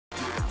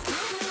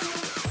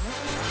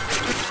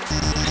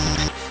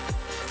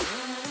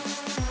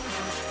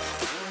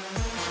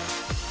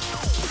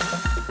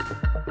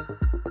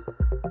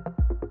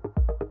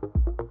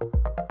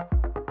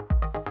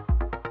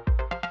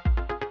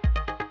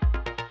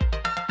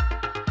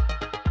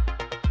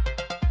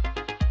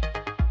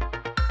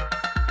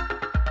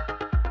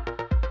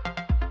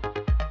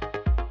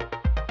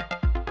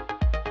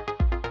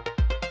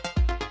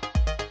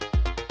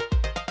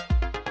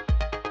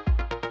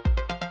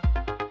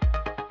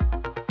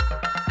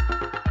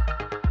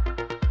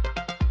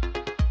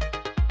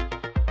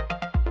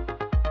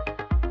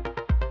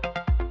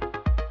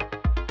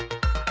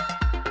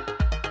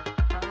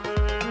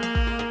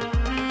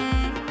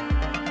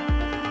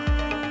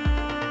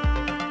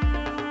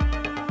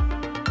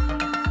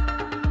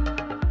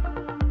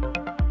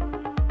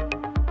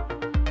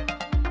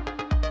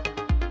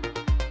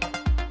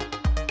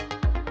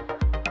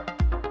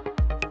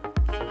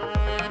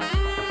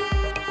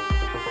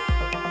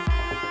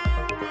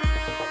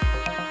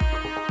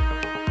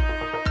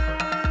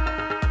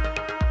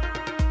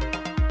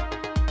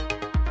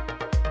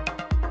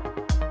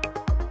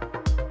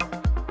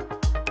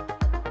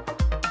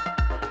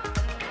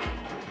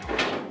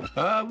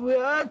we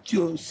at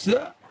you,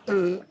 sir.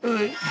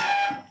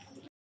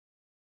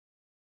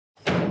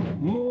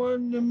 More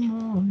in the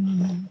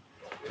morning.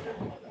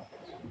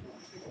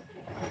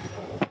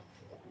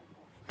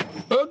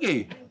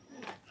 Okay.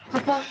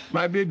 Papa.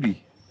 My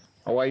baby.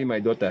 How are you, my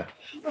daughter?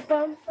 Papa,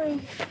 I'm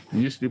fine.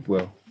 Did you sleep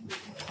well?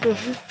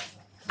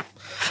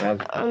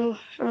 I'm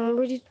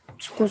ready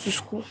to go to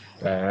school.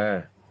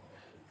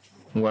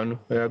 One,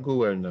 go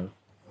well now.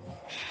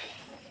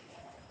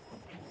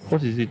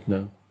 What is it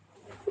now?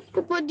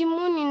 Papa, the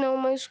money now,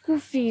 my school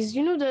fees.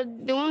 You know that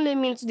they won't let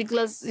me into the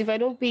class if I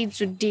don't pay it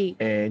today.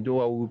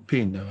 Though I will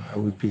pay now. I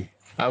will pay.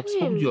 I've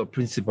spoken to your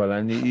principal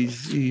and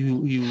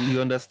he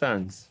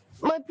understands.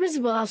 My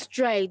principal has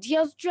tried. He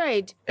has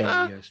tried.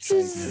 This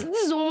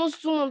is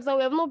almost 2 months now.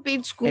 We have not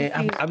paid school fees.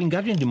 I've been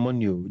gathering the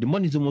money. The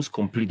money is almost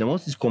complete. And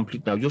once it's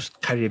complete now, just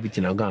carry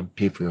everything. I'll go and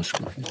pay for your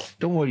school fees.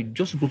 Don't worry.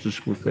 Just go to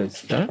school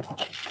first. Huh?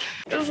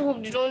 Just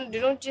hope they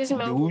don't chase me.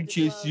 They won't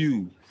chase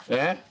you.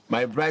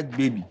 My bright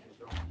baby.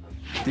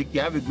 Take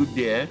care. Have a good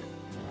day.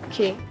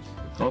 Okay.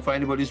 Don't find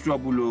anybody's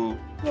trouble. No.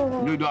 You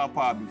know you don't have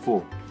power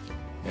before.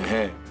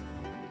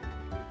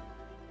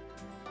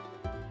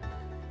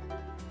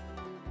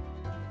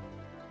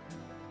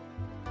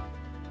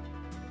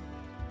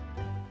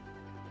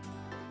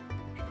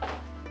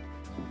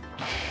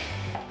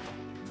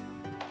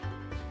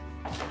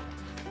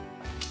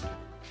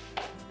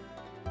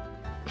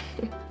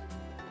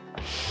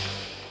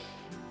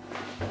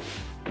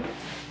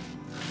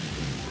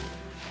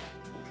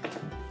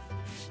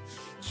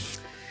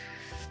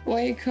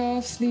 Wake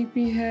up,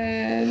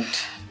 sleepyhead.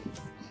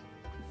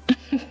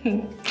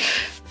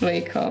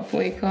 Wake up,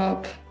 wake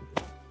up.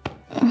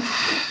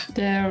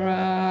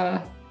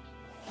 Dara.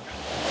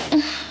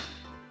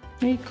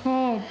 Wake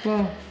up.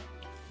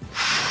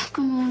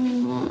 Good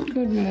morning, Mom.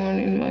 Good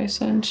morning, my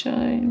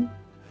sunshine.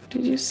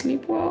 Did you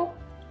sleep well?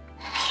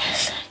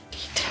 Yes, I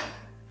did.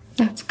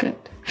 That's good.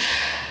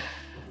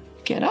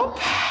 Get up.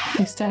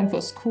 It's time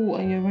for school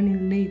and you're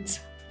running late.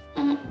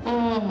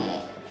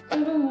 I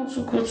don't want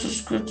to go to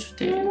school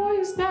today. Why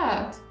is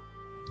that?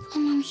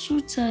 I'm so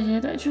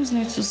tired. I just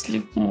need to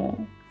sleep more.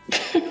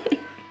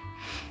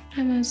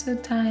 I'm so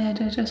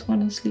tired. I just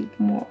want to sleep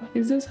more.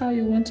 Is this how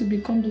you want to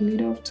become the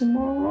leader of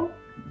tomorrow?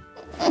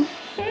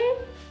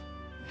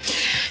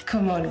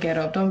 Come on, get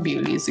up. Don't be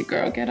a lazy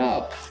girl. Get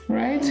up,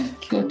 right?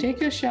 Okay. Go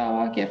take your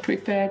shower, get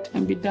prepared,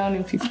 and be done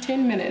in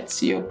 15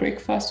 minutes. Your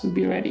breakfast will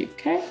be ready,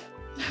 okay?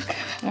 Okay.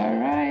 All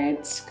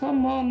right.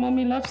 Come on,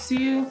 Mommy loves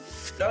you.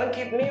 Don't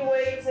keep me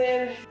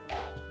waiting.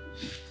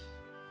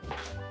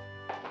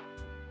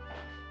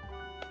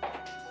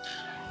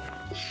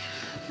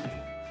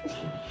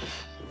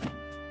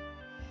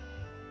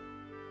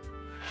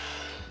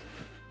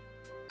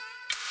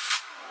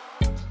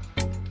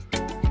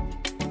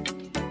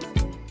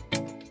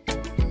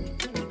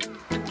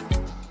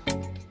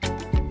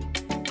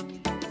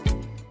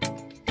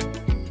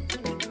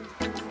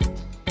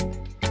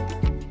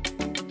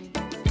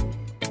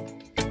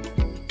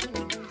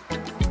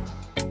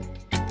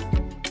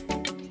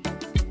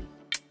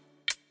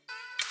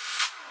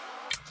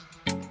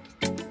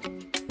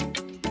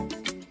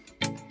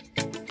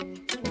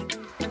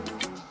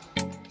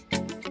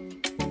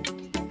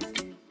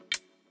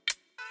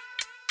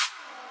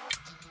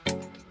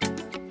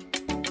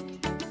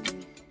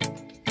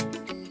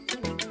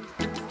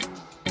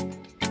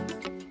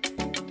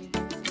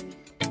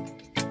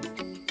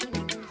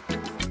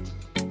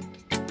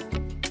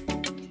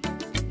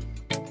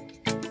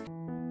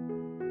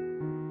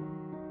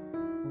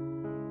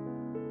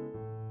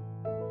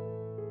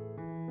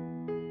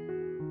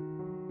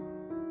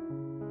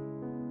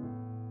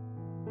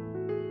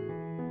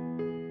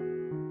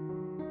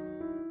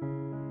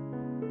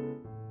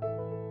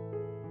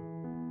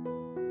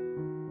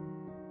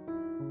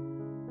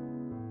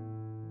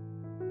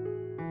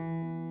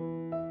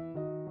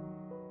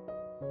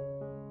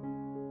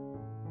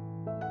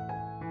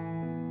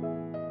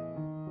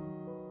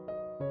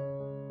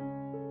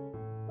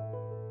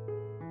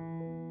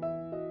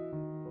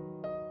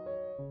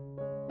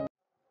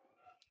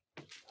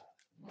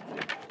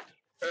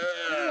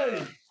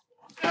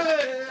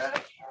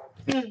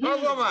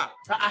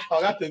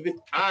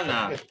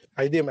 Anna.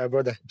 How you doing, my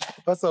brother?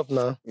 What's up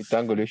now? We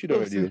thank God. The shoot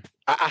already.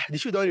 The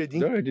shoot already?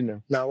 It's already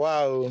now. Now,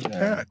 wow.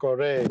 Yeah.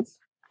 Correct.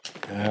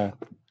 Yeah.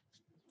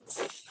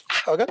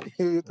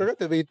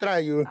 You try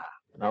you.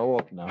 Now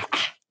walk now.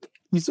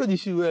 You saw the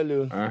shoe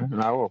well.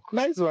 Now walk.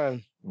 Nice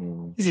one.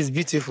 This is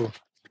beautiful.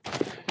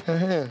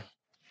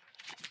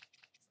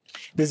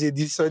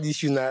 This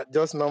shoe now,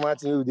 just normal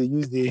thing they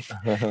use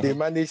they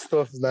manage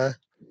stuff now.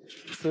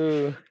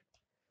 So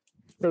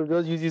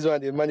just use this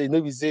one, they manage.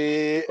 Nobody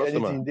say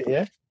anything there.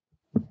 Yeah?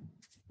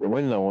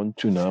 When I want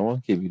to now, I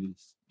want to give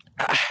this.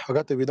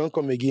 We don't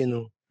come again.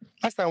 No.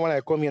 Last time when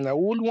I come here now,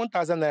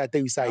 1,000 naira I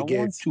tell you say I get.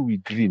 Want to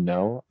agree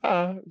now.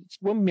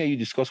 When me and you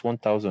discuss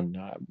 1,000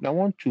 now, I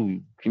want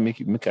to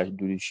make I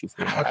do this shit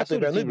for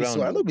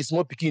you. I know be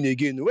small picking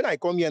again. When I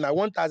come here now,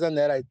 1,000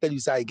 naira I tell you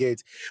say I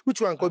get. Which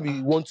one come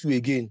be want to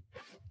again?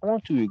 I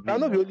want to agree.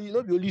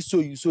 Not be only so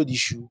you saw the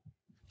shoe.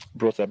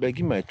 Bros, I beg,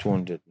 give my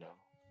 200 now.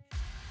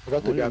 I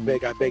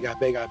beg.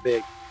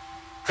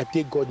 I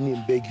take God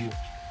name beg you.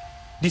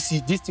 This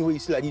thing where you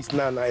see like this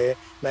now,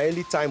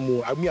 any time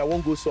more. I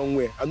won't go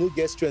somewhere. I don't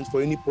get strength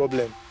for any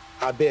problem.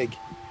 I beg.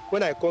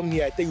 When I come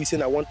here, I tell you say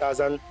na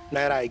 1,000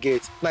 naira I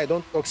get. Now I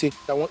don't talk say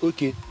I want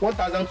okay.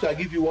 1,000 so I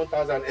give you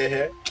 1,000.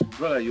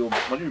 Brother, your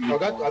money will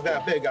be. I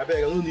beg. I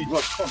don't need.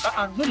 Bro, come.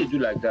 I'm going to do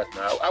like that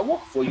now. I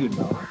work for you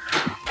now.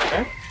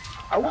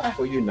 I work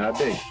for you now, I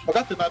beg.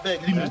 I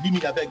beg. Leave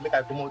me, I beg. Make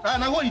I come out.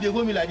 And I want you to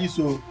go me like this,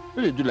 so.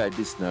 What they do like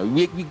this now?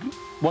 We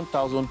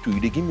 1,000 too.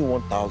 They give me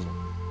 1,000.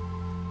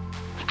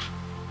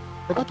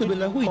 I got to be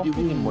like who you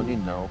complete the money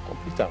now.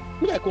 Complete them.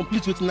 When I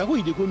complete with now, who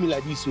you go me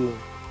like this, so.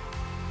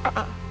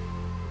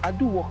 I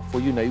do work for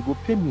you now. You go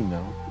pay me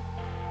now.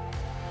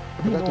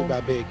 I got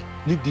to beg.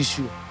 Leave this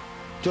shoe.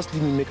 Just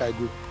leave me, make I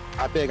go.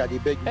 I beg. I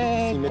beg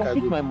you. Make I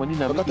go. My money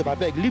now. I got to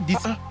beg. Leave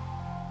this.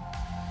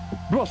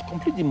 Bros,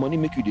 complete the money.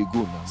 Make you they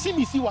go now. See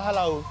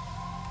wahala oh.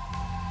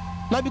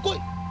 Now because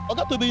I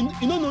got to be,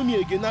 you don't know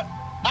me again now.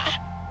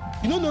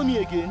 You don't know me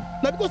again.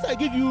 Now because I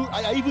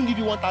even give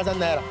you 1,000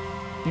 naira.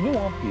 You know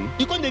one pay.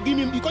 You can't give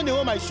me. You can't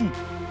own my shoe.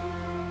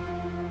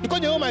 You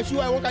can't own my shoe.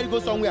 I want to go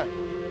somewhere.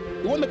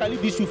 You want me to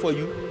leave this shoe for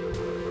you?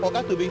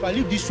 Ogatobe, if I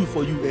leave this shoe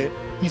for you,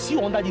 you see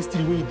under this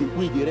tree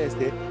where they rest,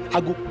 I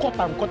go cut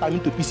them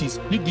into pieces.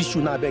 Leave this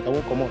shoe now, beg. I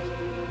won't come out.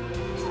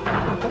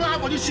 I don't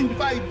have for this shoe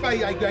before I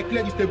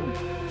clear this table.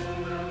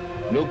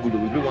 No good.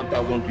 We do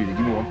 1,000 to you. They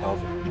give me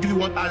 1,000. You give me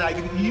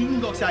 1,000. You even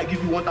don't say I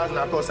give you 1,000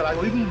 at all. So I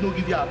even don't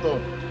give you at all.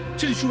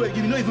 See the shoe I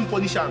give you, not even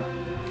punish them.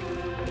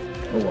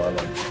 Oh wow.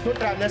 Don't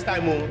try next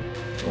time, oh.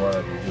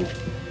 Wow,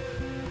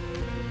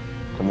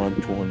 come on,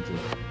 200.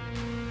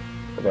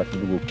 But I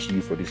can go kill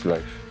you for this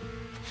life.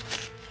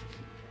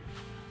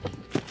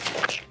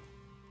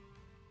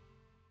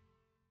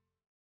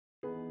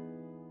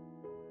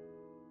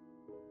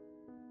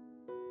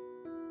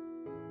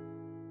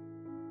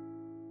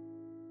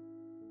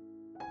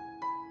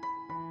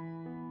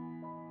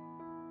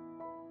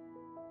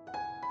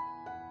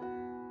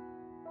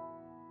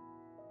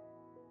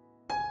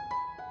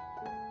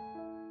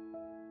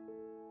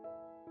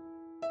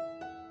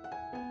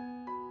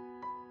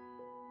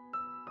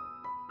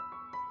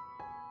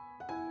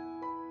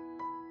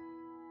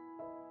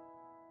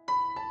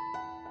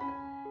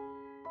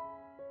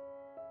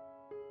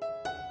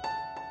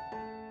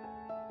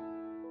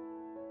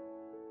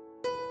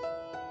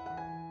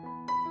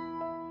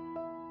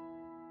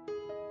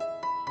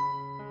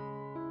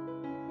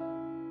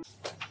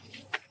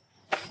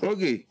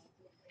 Okay.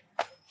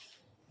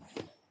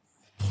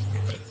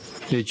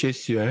 They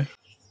chased you, eh?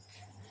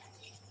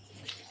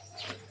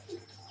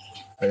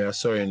 Oh, yeah,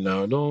 sorry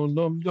now.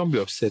 Don't be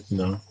upset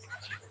now.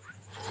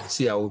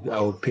 See, I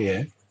will pay,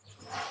 eh?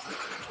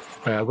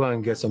 I'll go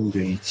and get something to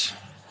eat.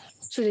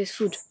 So there's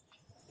food.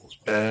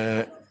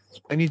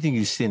 Anything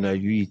you say now,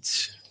 you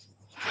eat.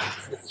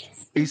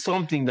 It's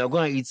something. Now go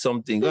and eat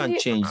something. Go and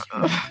change.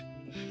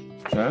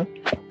 Huh?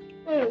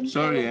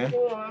 Sorry, eh?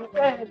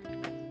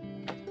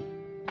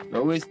 You're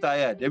always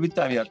tired. Every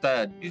time you're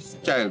tired. This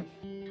child.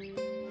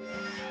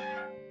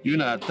 You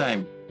don't have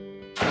time.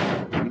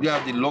 You don't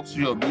have the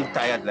luxury of being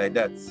tired like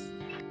that.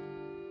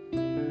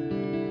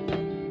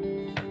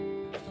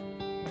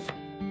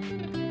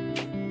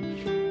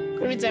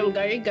 Every time,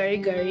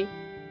 Gary.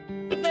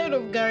 I'm tired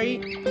of Gary.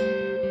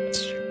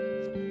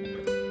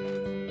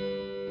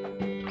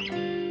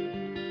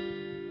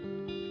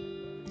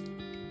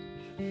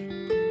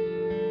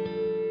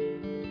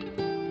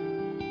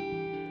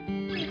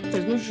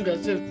 There's no sugar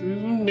left to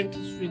even make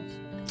it sweet.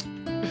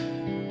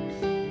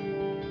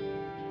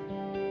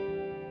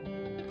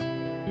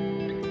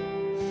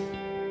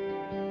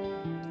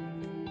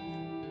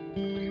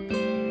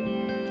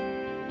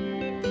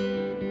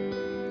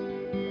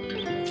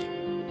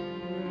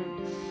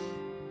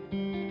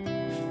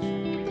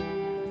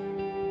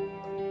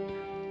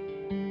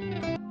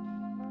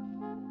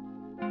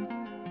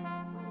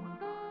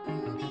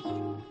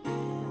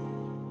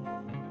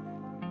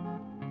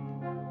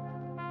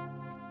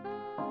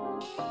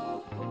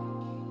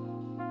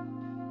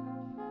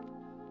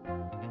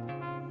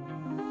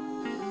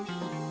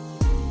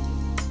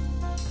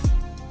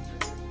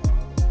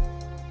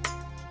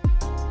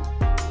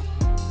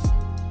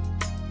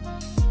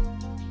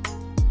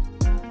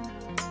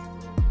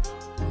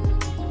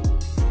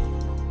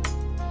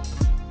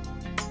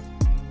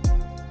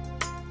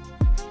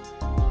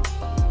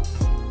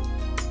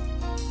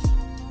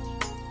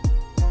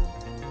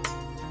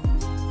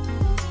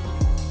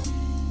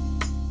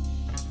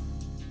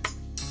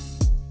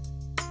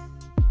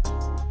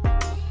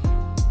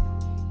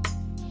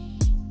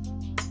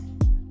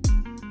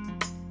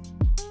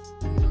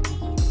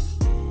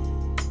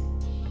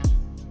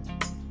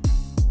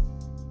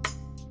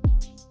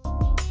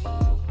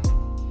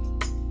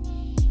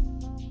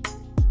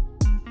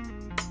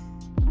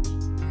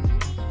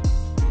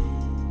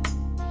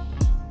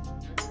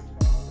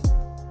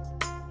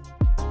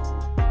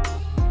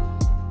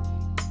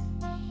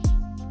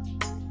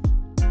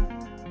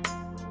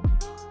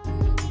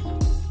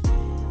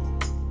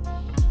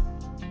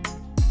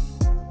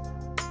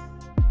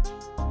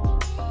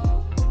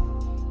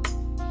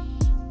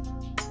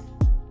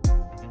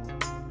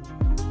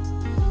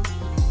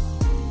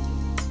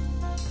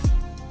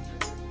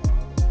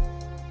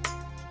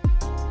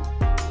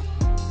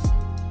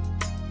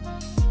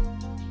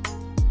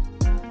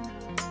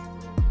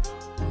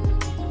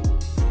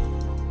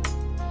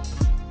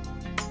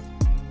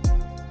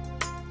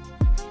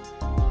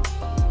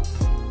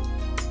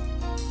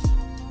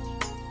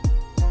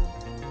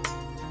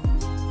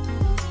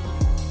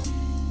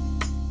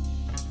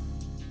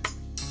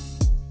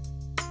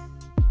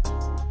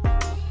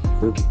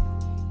 Okay.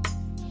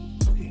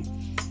 Okay.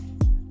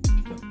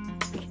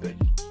 Go to bed.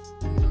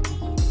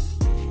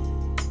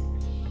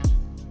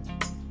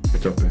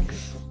 Get up, Frankie.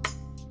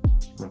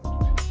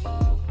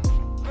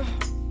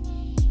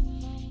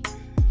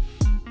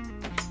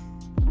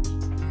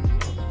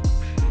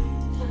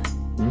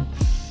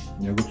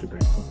 Yeah, go to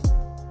bed.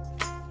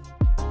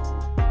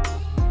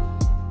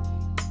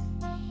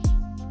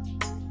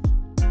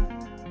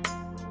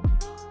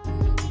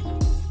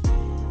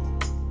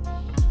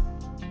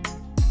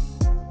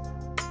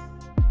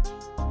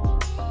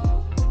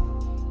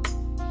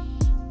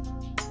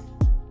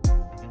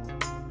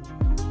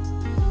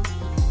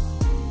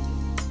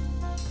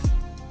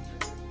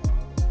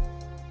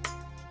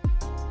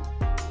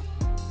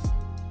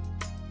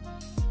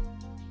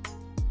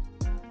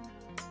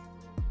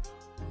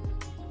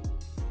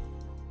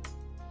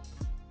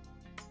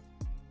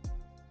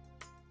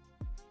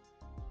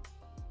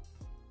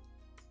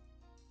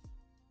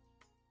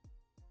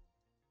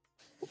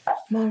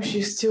 Mom,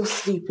 she's still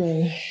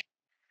sleeping.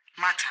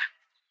 Martha,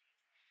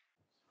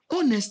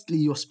 honestly,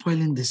 you're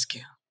spoiling this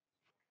girl.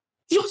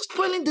 You're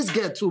spoiling this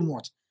girl too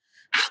much.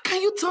 How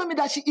can you tell me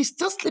that she is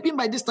still sleeping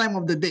by this time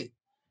of the day?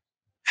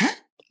 Huh?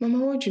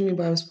 Mama, what do you mean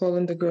by I'm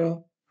spoiling the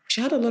girl? She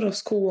had a lot of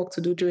schoolwork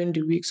to do during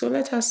the week, so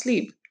let her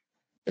sleep.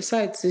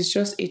 Besides, it's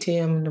just 8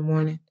 a.m. in the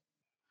morning.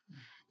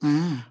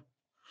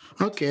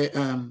 Okay,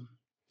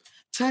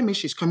 tell me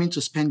she's coming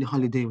to spend the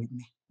holiday with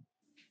me.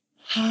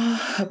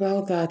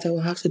 About that, I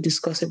will have to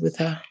discuss it with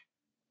her.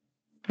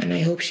 And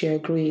I hope she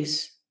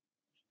agrees.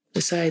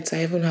 Besides,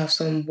 I even have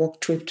some work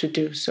trip to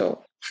do,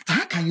 so...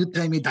 How can you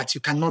tell me that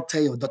you cannot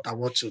tell your daughter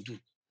what to do?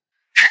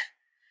 Huh?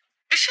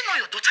 Is she not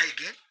your daughter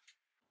again?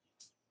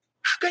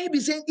 How can you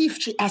be saying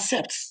if she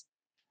accepts?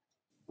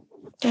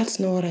 That's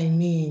not what I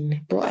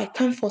mean. But I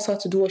can't force her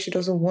to do what she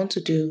doesn't want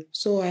to do.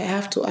 So I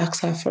have to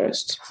ask her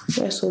first.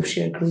 Let's hope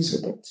she agrees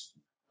with it.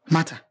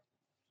 Martha,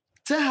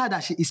 tell her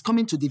that she is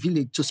coming to the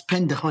village to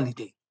spend the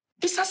holiday.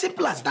 It's as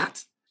simple as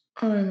that.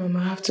 All right, Mama,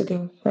 I have to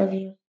go. Love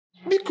you.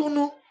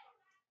 Bikono,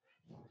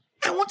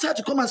 I want her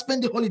to come and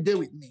spend the holiday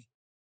with me.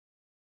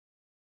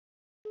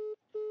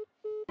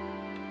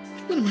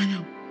 What am I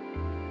now?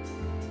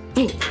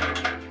 Oh,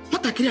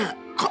 Martha, can you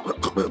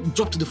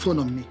drop the phone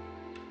on me?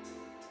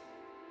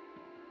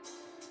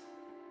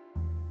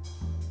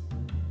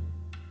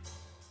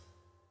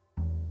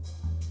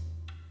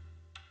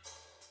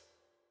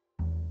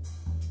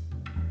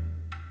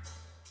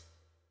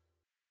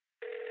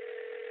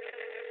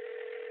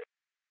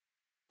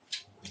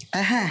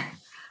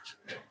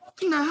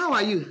 Now, how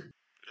are you?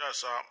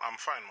 Yes, I'm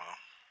fine, ma.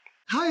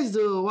 How is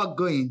the work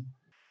going?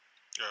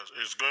 Yes,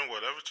 it's going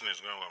well. Everything is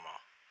going well,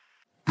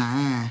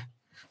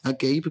 ma.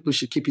 Okay, you people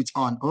should keep it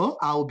on. Oh,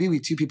 I'll be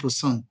with you people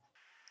soon.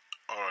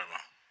 All right, ma.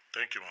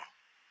 Thank you, ma.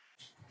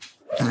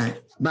 All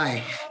right,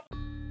 bye.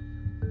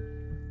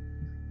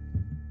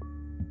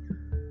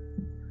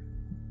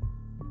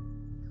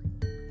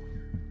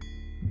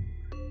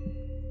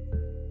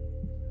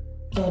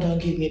 Oh, don't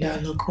give me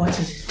that look. What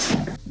is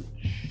it?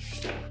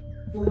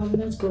 No, I'm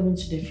not going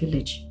to the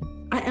village.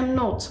 I am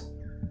not.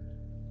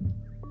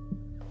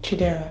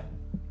 Chidera,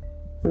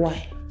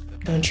 why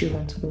don't you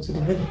want to go to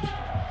the village?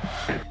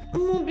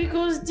 No,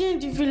 because there in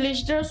the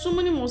village, there are so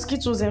many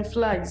mosquitoes and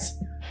flies.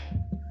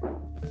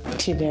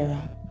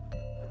 Chidera,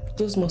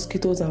 those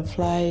mosquitoes and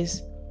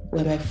flies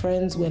were my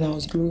friends when I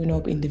was growing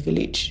up in the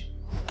village.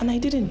 And I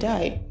didn't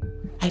die.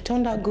 I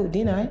turned out good,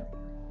 didn't I?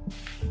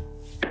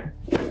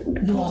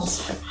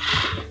 What?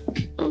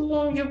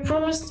 Mom, you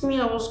promised me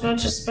I was going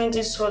to spend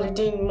this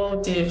holiday in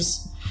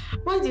Maldives.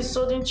 Why the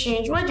sudden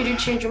change? Why did you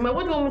change your mind?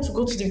 Why do you want me to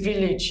go to the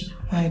village?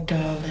 My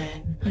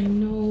darling, I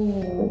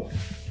know.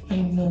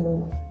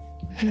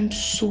 And I'm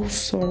so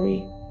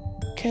sorry.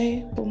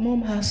 Okay? But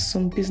Mom has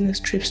some business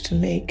trips to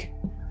make.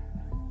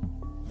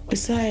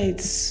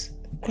 Besides,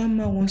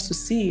 Grandma wants to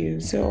see you,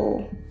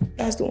 so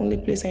that's the only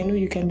place I know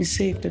you can be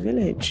safe, the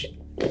village.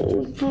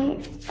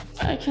 But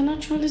I can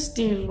actually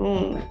stay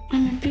alone.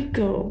 I'm a big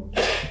girl.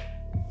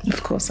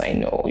 Of course I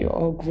know, you're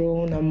all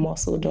grown and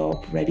muscled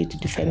up, ready to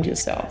defend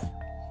yourself.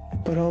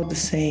 But all the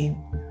same,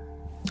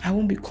 I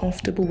won't be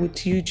comfortable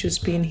with you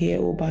just being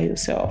here all by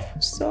yourself.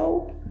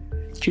 So,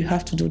 you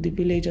have to do the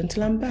village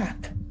until I'm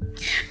back.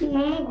 I'm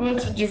not going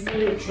to the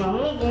village. I'm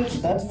not going to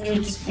that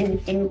village to stay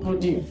with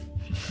anybody.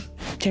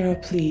 Tara,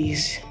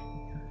 please.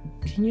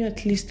 Can you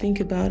at least think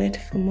about it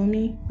for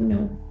Mommy?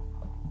 No.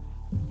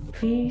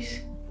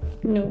 Please?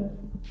 No.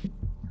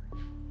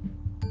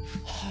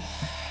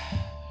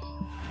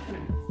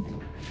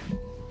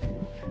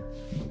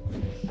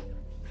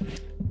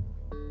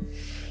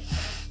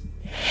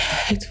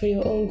 It's for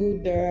your own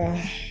good, Dara.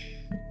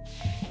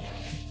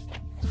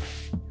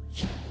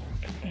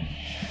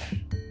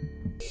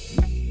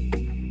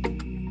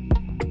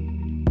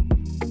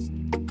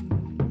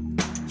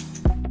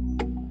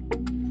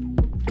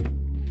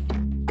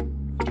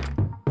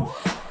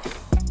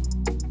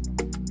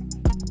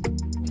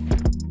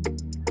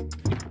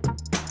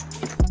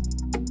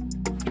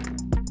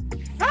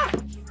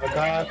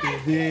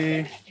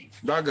 Today,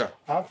 Daga,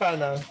 How far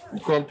now? you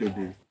come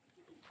today.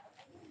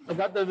 I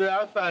got to be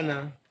a fan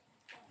now.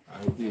 I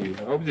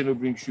hope they don't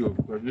bring show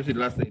because this is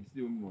last time it's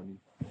still money.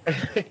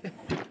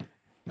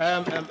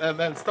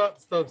 Stop,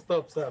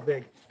 sir, I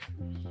beg.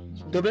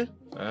 Tobe?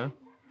 Huh?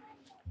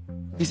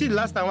 You see the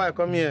last time when I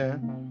come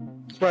here,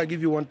 before I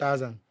give you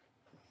 1,000.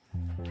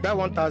 That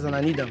 1,000,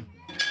 I need them.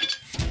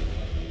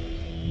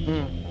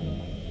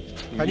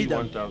 I need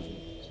them. 1,000.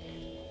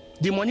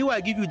 The money where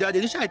I give you that,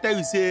 the I tell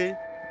you say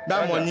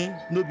that money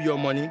no be your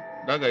money.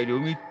 That guy, you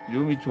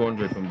owe me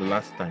 200 from the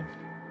last time.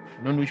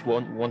 I don't know which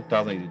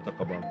 1,000 you talk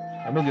about.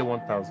 I don't get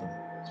 1,000.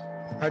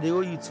 I they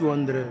owe you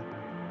 200.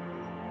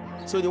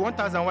 So the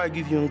 1,000 why I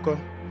give you, uncle,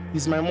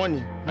 is my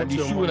money. And the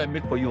shoe I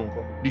make for you,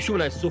 uncle. The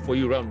shoe I sold for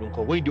you around,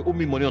 uncle. When you owe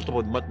me money on top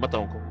of the matter,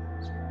 uncle.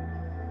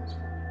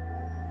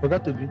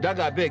 Forgot to be. That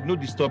guy beg, no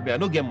disturb me. I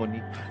don't get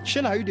money.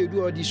 Shey na you dey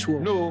do all this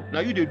work? No,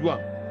 now you they do. I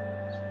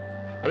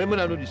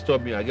remember no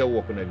disturb me. I get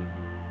work when I do.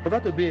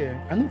 Forgot to be.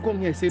 I don't come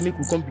here say make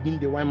we come begin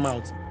the wine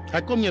mouth. I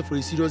come here for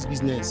a serious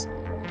business.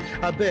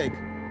 I beg.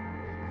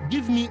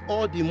 Give me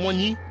all the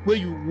money where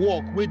you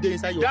work, where they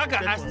inside your. That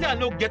guy, I still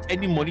don't get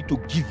any money to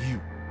give you.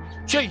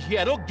 Sure, here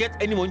I don't get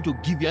any money to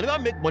give you. I never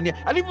make money.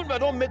 And even if I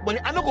don't make money,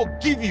 I don't go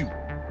give you.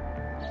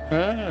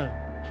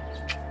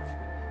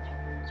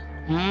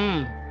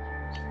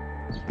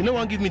 You don't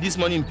want to give me this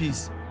money in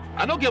peace.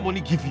 I don't get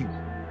money give you.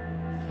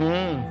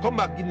 Come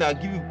back in and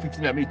give you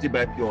 15 and make you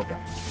buy pure water.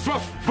 Bro,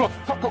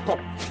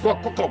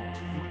 come.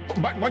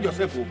 Mind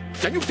yourself, bro.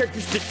 Can you take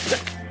this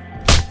thing?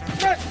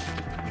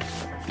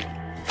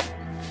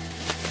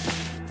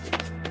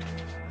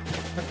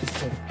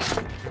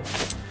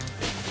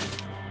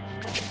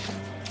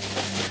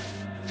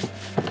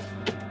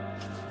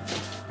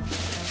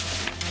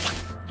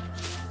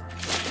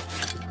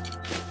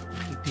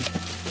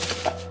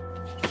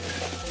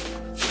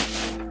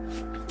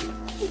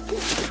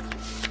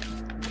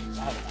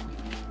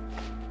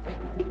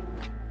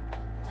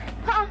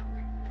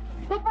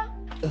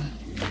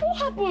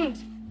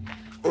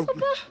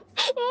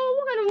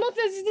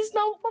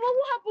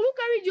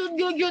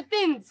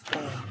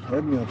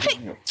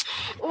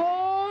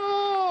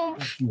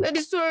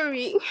 Daddy,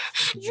 sorry.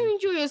 You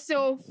enjoy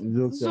yourself.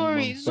 It's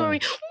okay, Sorry.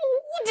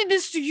 Who did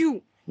this to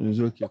you? It's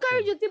okay. Who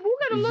carried your table? Who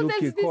kind of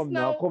nonsense is this Come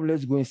now? Come,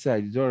 let's go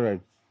inside. It's all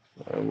right.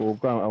 I'll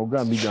go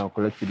and meet you and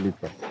collect it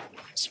later.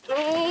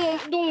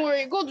 Don't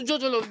worry. Go to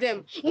judge all of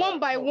them, one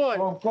by one.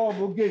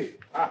 Come, okay.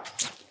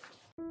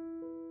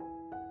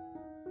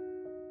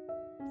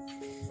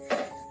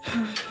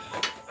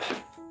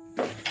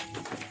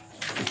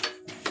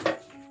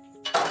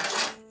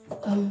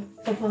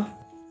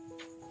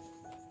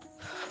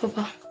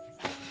 Papa,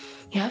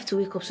 you have to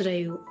wake up so that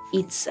you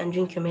eat and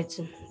drink your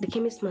medicine. The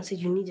chemist man said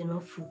you need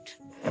enough food.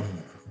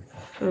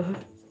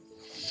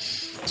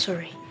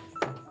 Sorry.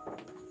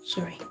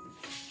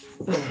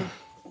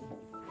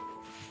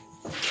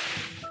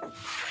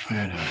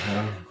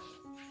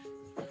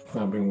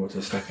 I'll bring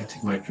water so I can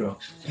take my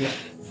drugs. Yeah.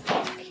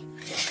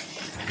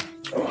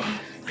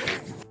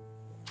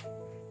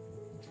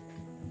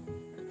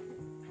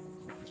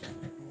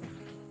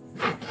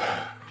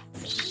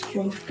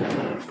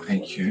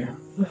 Thank you.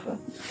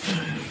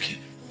 Okay.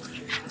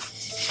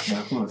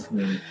 Now, come on,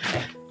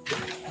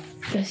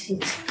 That's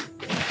it.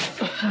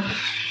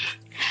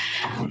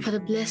 Father,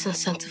 bless and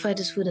sanctify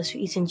this food as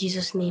we eat in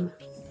Jesus' name.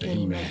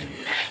 Amen.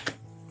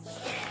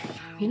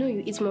 You know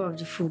you eat more of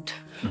the food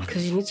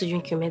because you need to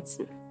drink your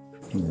medicine.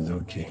 It's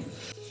okay.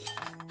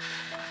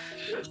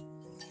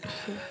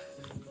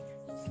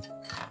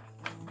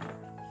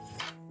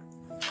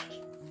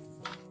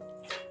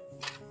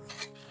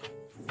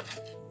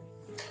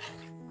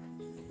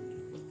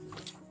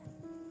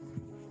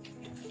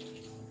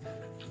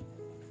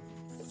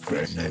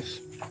 Very nice.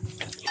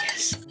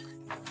 Yes.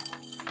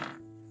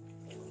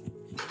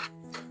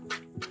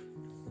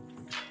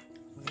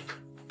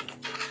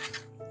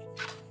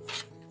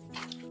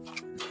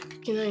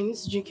 Okay, now you need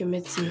to drink your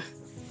medicine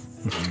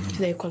so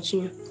that you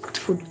continue with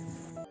food.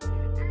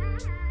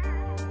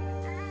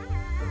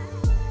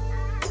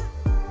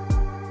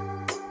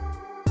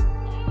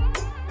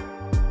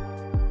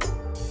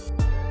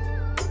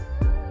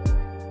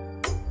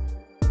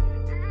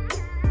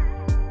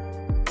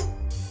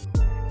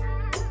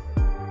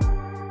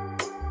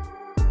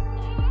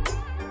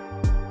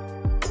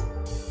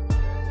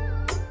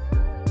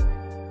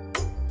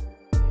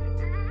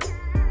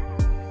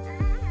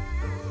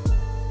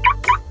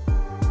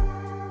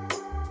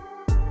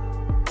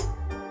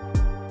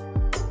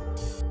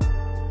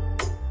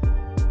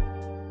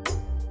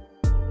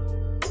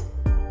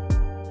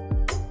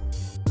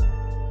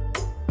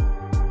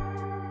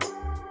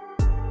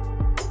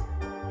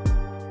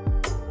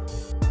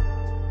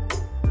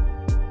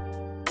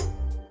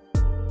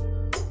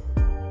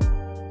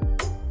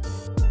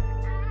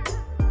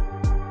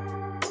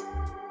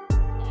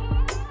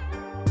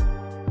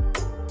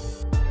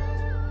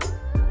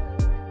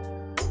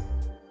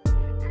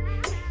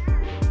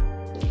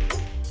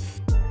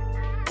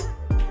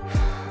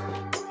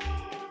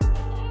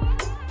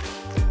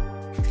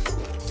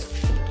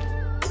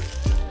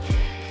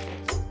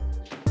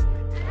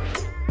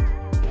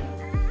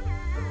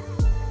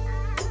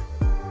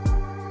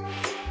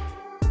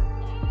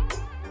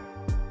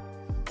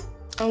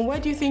 And where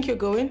do you think you're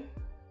going?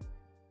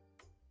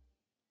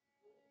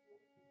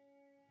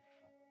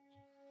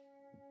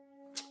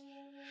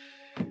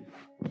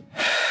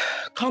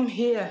 Come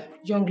here,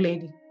 young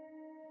lady.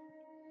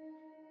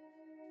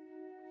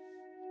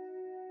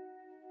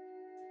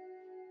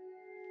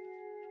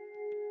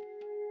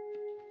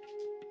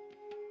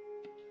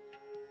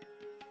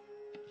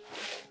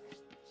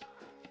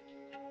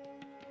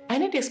 I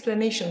need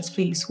explanations,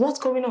 please. What's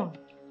going on?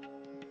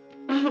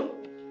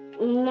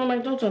 Mom, I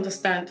don't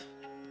understand.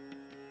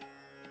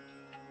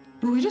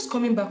 We were just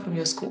coming back from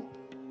your school,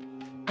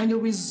 and your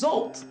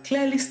result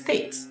clearly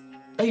states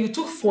that you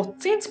took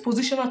 14th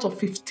position out of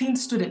 15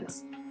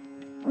 students.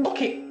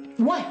 Okay,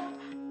 why?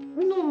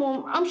 No,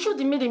 Mom, I'm sure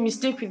they made a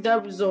mistake with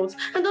that result.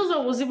 And that's why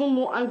I was even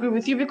more angry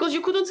with you, because you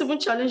couldn't even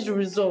challenge the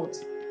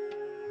result.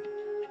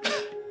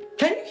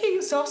 Can you hear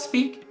yourself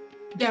speak,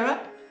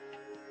 Dara?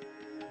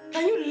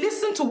 Can you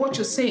listen to what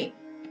you're saying?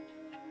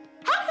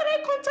 How can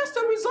I contest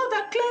a result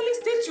that clearly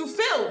states you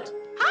failed?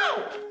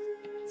 How?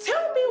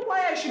 Tell me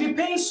why I should be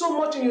paying so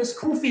much in your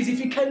school fees if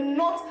you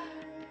cannot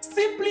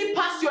simply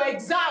pass your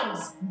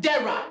exams,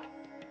 Dara.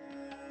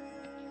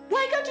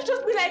 Why can't you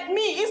just be like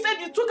me? Instead,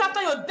 you took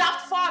after your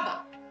daft father.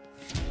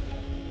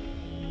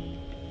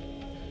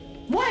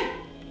 Why?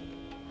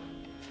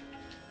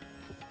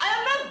 I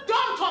am not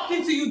done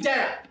talking to you,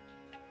 Dara.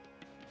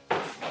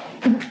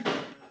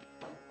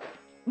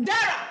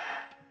 Dara!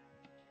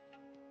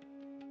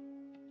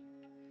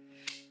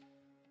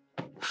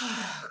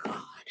 Oh,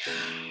 God. What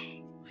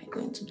am I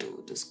going to do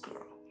with this girl?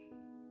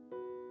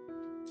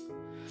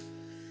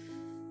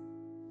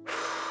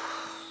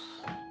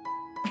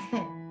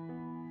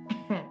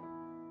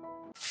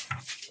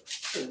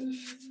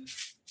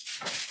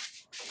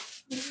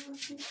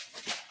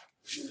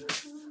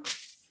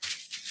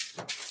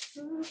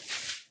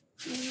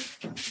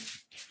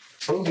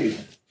 Okay.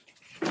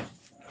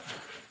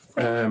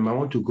 I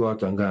want to go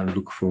out and go and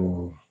look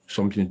for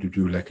something to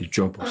do, like a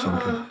job or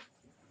something.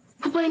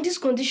 Papa, in this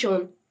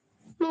condition,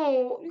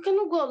 no, you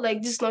cannot go out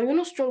like this now. You're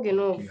not strong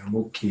enough.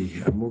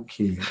 Okay, I'm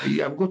okay.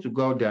 I've got to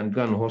go out there and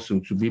go and hustle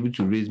to be able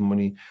to raise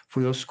money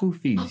for your school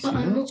fees. Papa,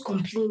 I'm not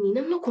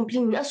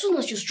complaining. As soon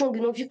as you're strong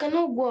enough, you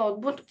cannot go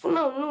out. But for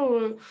now,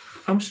 no.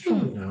 I'm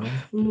strong now.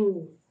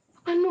 No.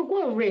 I know,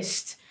 go and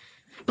rest.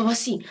 Papa,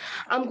 see,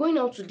 I'm going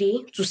out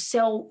today to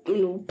sell,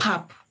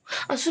 pap.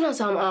 As soon as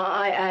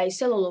I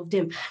sell all of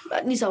them,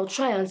 at least I'll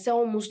try and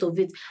sell most of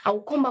it.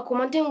 I'll come back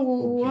home and then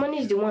we'll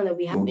manage the one that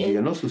we have. Okay,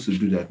 you're not supposed to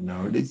do that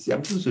now. I'm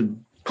supposed to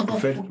Papa,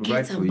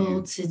 forget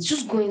about it.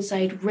 Just go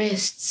inside,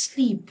 rest,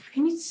 sleep.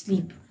 You need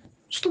sleep.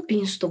 Stop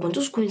being stubborn.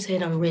 Just go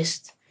inside and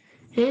rest.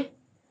 Eh?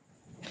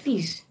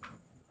 Please.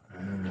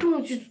 I don't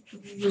want you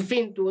to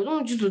faint, though. I don't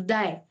want you to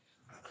die.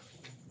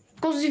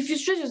 Because if you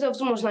stress yourself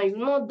so much now, you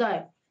will not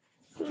die.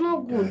 It's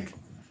not good.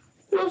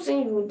 I'm not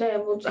saying you will die,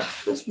 but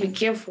just be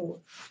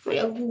careful.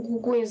 Yeah,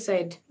 go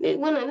inside.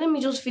 Let me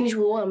just finish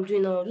with what I'm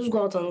doing now. Just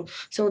go out and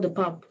sell the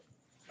pap.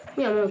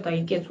 Me amount that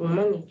you get will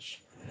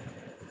manage.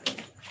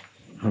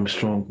 I'm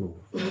strong, bro.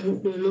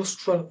 You're not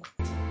strong.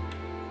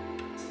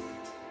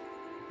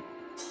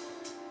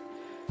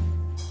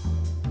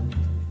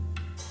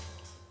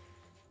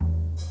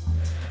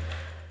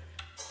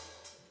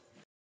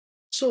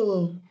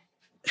 So,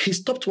 he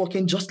stopped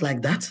working just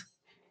like that?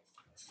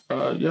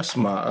 Yes,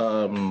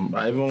 ma.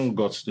 I even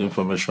got the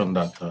information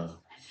that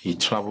he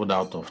traveled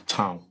out of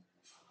town.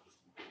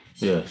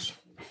 Yes.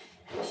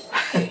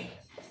 Hey,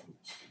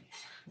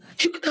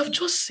 you could have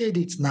just said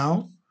it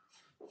now.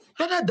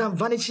 Rather than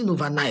vanishing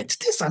overnight.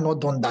 Things are not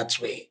done that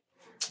way.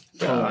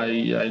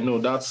 I know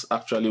that's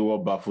actually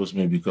what baffles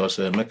me, because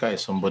Mecca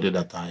is somebody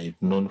that I've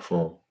known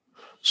for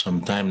some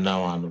time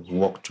now and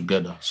worked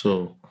together.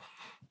 So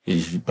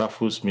it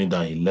baffles me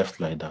that he left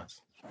like that.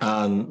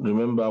 And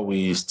remember,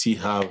 we still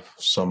have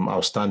some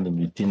outstanding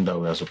with him that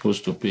we are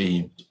supposed to pay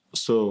him.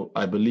 So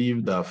I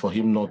believe that for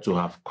him not to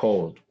have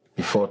called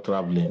before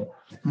traveling,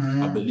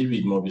 I believe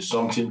it must be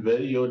something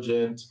very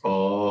urgent,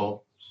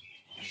 or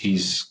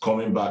he's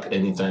coming back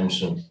anytime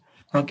soon.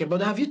 Okay,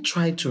 but have you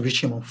tried to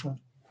reach him on phone?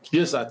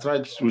 Yes, I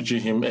tried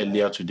reaching him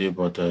earlier today,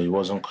 but he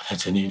wasn't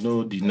connected. You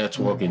know, the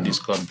network in this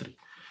country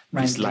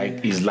is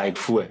like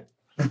fuel.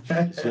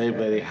 It's very,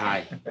 very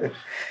high,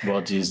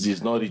 but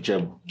it's not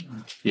reachable.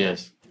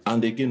 Yes.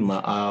 And again,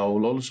 I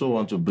will also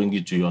want to bring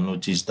it to your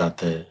notice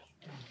that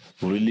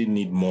we really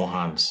need more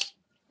hands.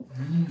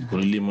 We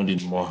really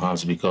need more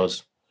hands,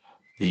 because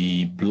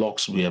the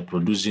blocks we are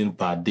producing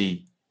per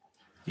day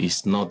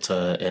is not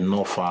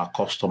enough for our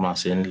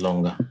customers any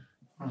longer.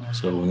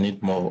 So we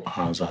need more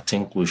hands. I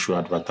think we should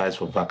advertise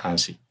for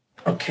vacancy.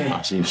 Okay.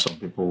 And see if some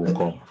people will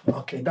come.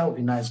 Okay, that would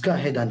be nice. Go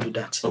ahead and do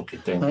that. Okay,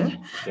 thank you.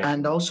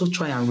 And also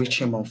try and reach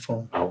him on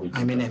phone.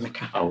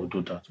 Emeka. I will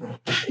do that.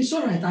 It's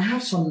all right. I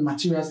have some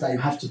materials that you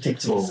have to take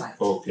to the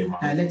site. Okay,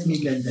 ma'am. Let me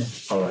get them.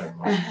 All right,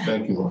 ma'am.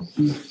 Thank you, ma'am.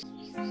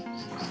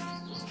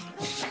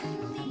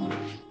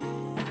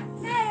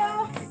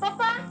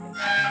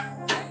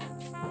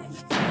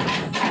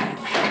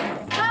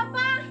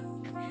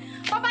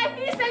 Papa, I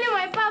finished selling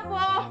my pap.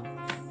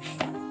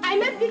 I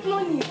made big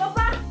money,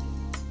 Papa.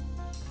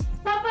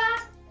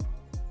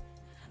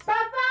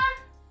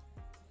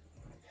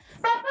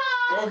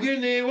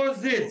 Okay,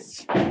 what's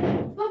this?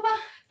 Papa,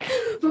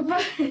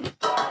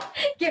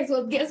 guess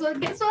what?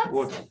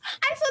 What? I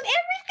sold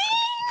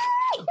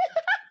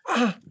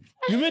everything!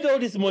 You made all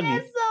this money?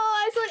 Yes, so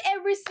I sold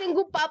every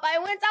single papa I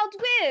went out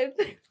with.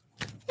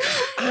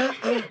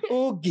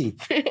 Okay,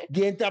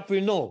 the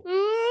entrepreneur.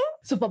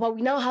 So, Papa,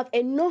 we now have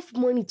enough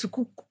money to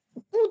cook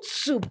good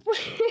soup.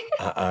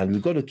 And we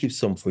got to keep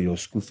some for your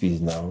school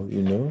fees now,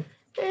 you know?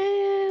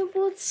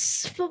 But,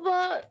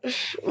 Papa,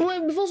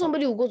 well, before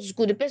somebody will go to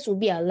school, the person will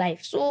be alive.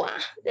 So,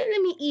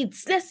 let me eat.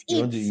 Let's You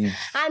want to eat eat?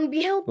 and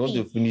be healthy. You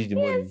want to finish the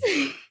money?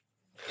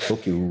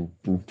 Okay,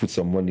 we'll put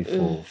some money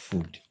for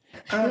food.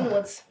 You know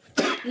what?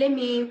 Let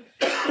me...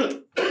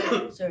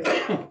 Sorry.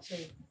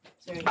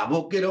 I'm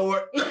okay, don't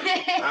worry.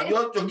 I'm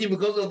just talking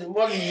because of the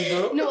money, you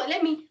know? No,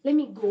 let me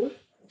go.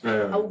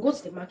 I will go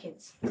to the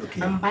market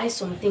and buy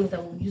some things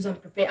that we'll use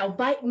and prepare. I'll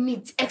buy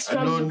meat,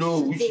 extra meat. No,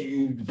 today. which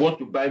you want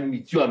to buy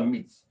meat, you and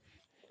meat.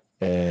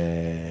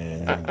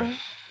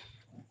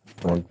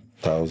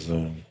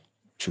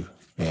 1,002.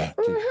 Yeah.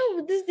 How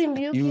would this thing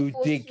be okay You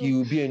for think you? you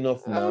will be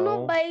enough now? I will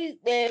not buy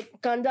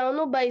kanda, I will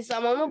not buy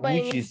sam, I will not buy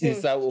Which anything.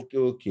 is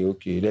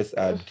okay. Let's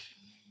add.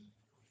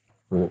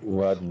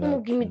 What No, now?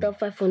 give me that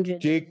 500.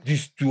 Take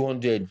this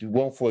 200.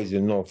 1,400 is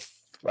enough.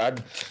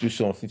 Add to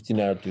some 15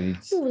 naira to it.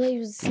 What will I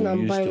use this You and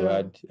used buy to now?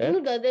 add, You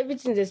know that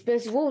everything is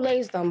expensive. What will I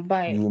use and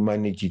buy? You will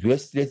manage it.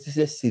 Let's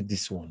save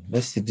this one.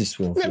 Let's save this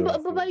one. No,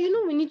 but you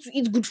know we need to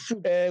eat good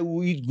food.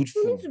 We eat good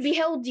We food. need to be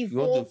healthy You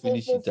want to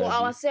finish it, for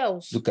Abi?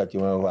 ourselves. Look at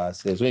your one of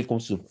ourselves. When it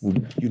comes to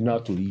food, you know how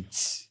to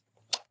eat.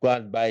 Go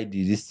and buy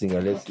this thing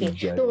and let's eat.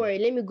 Okay, don't worry.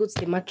 Let me go to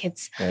the market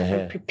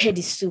and prepare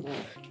the soup.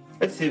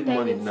 Let's save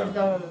money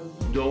now.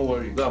 Don't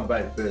worry. Go and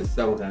buy it first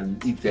so we can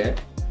eat it.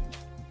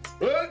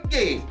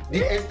 Okay,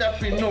 the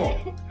entrepreneur.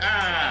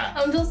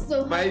 I'm just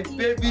so My happy.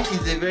 baby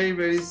is a very,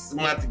 very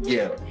smart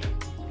girl.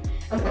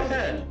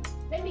 Let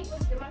me go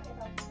to the market.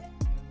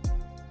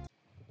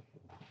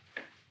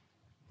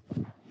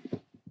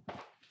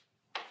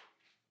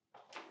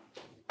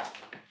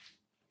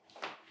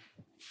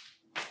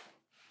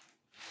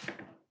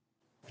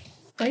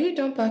 Are you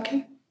done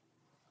packing?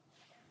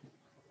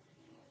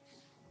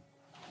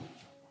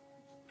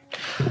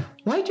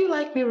 Why do you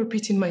like me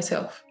repeating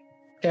myself,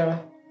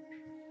 Dara?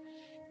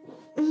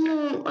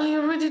 No, I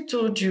already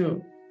told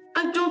you.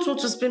 I don't want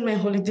to spend my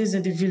holidays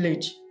in the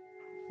village.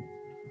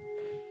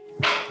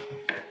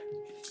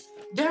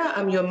 Dara,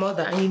 I'm your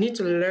mother and you need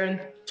to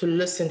learn to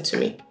listen to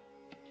me.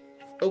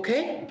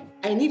 Okay?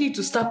 I need you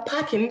to start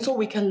packing so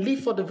we can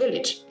leave for the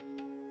village.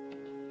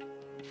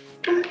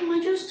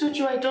 I just told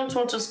you I don't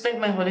want to spend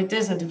my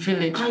holidays in the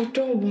village. I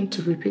don't want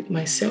to repeat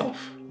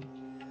myself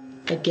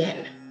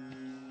again.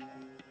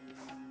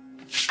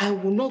 I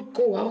will not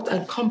go out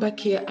and come back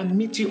here and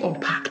meet you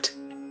unpacked.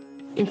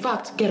 In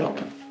fact, get up.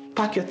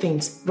 Pack your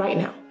things right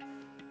now.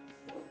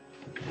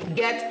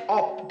 Get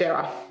up,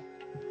 Dara.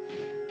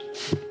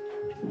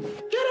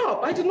 Get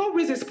up. I did not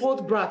raise a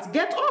spoiled brat.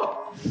 Get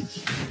up.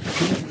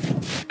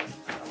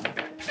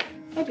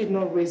 I did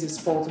not raise a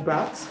spoiled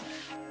brat.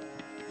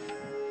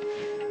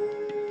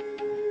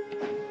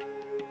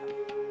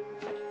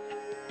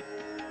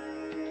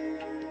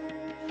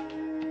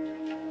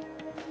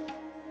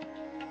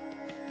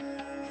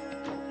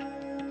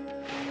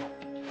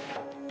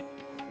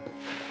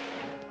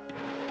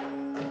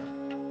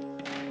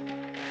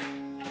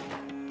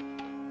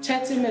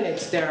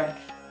 Minutes, Dara.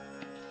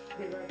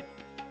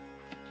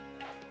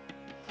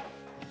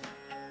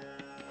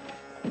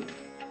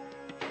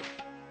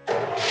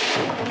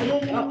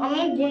 I'm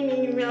not going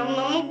anywhere. I'm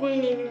not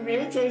going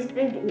anywhere. I'm trying to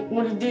spend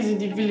holidays in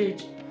the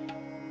village.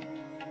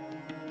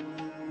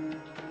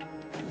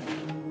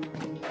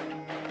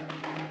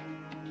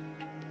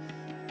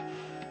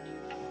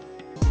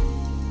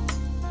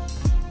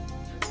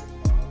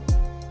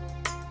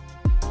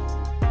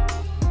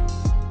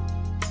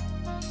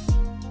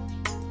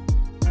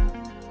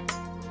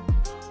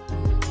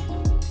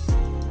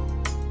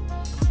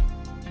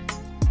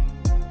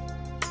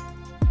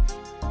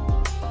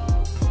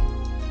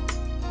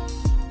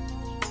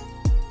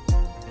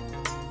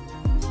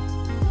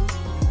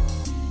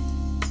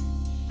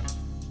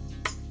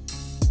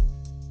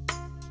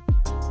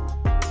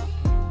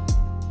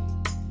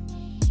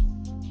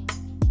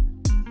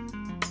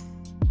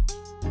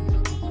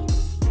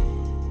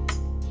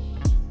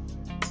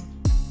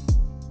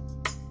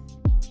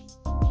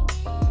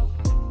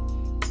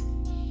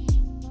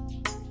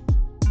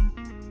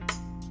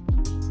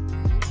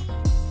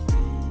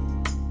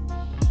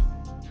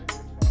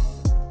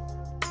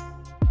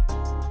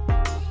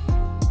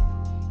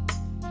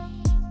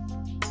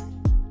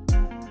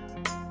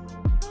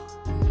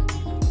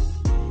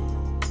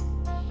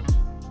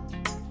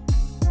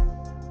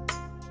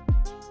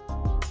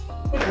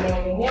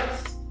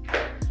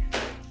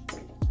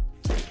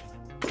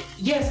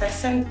 Yes, I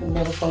sent the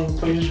mail for you,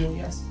 per usual,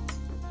 yes.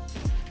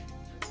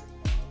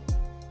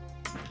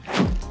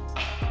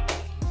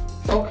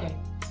 Okay.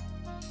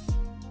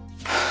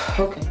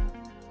 Okay.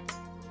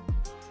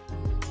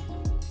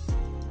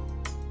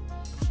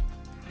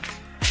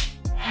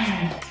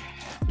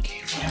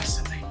 Okay, what else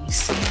am I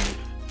missing?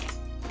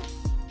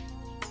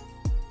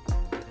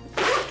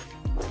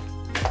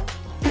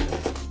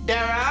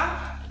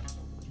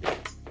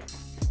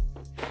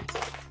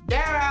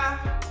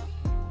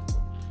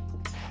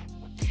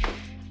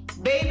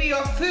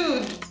 your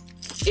food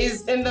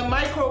is in the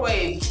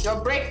microwave.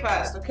 Your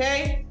breakfast,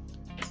 okay?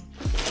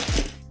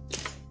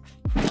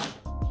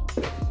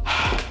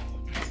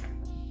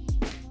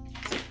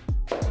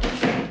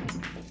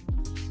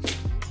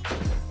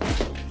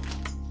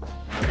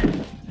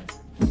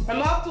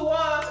 I'm off to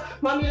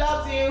work. Mommy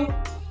loves you.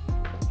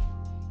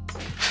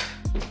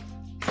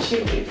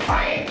 She'll be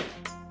fine.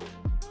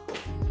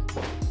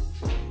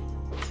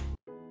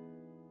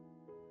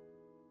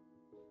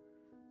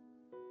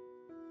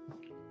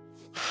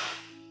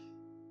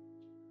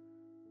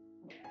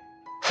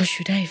 Or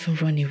should I even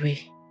run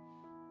away?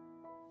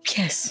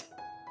 Yes.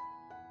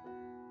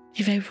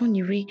 If I run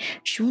away,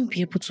 she won't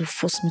be able to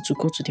force me to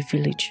go to the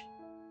village.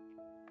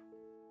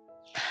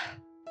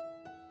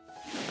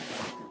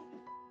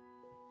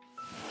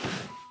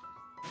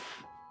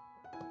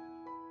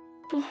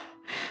 But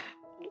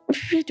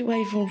where do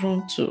I even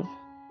run to?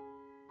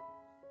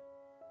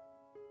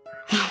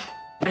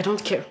 I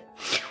don't care.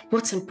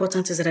 What's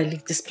important is that I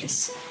leave this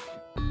place.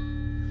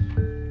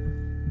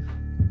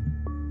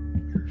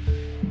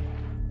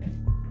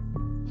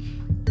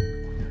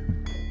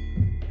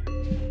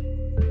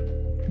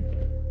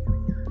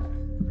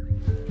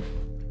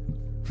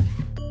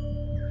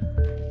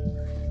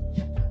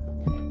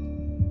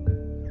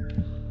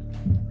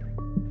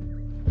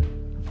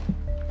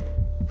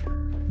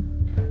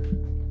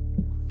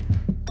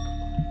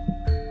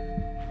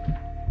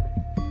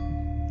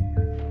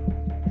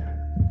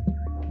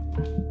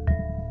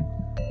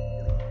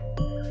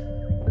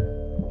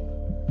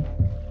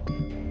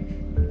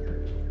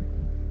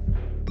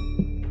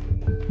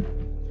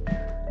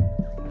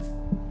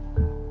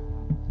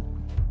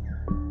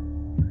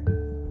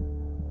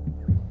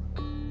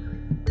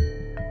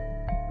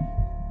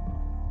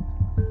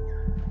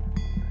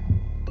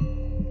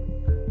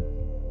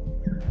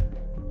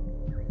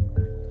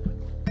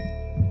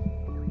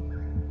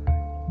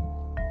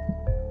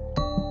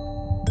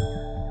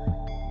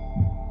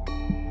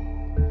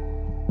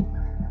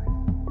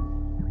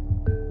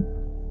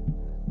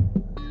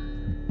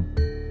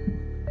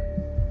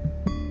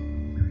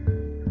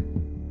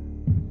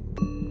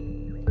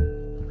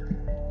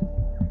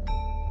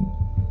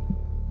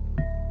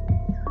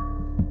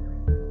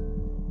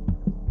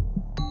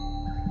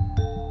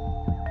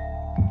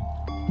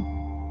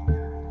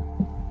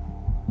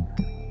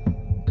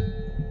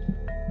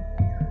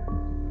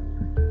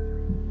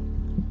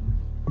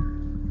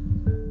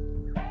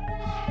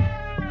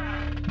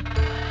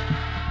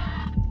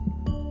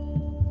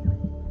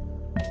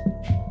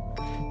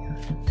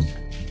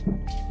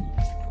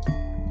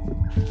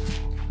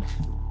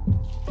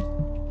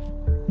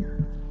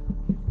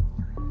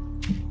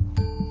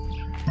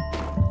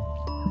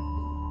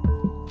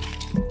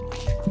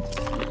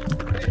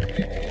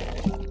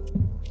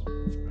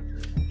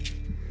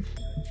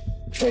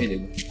 Where you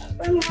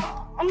go?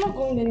 I'm not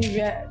going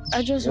anywhere.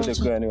 I just want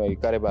to go anywhere. You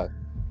carry back.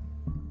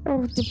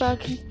 Oh, the bag.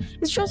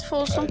 It's just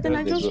for something.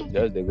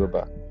 Just they go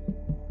back.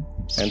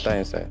 Enter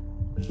inside.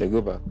 They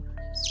go back.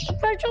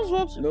 I just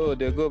want to. No,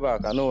 they go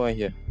back. I know one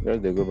here.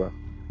 Just they go back.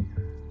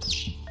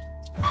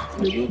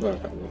 They go back.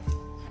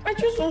 I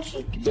just want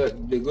to.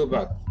 They go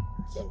back.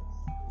 Sorry.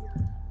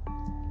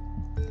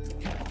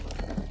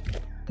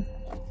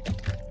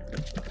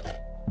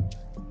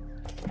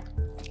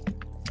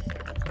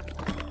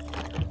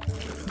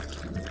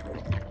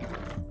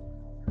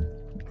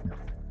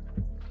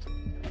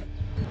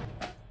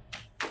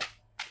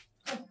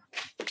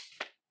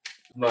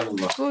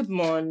 Good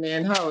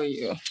morning. How are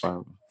you?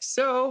 Fine.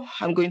 So,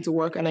 I'm going to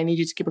work and I need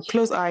you to keep a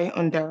close eye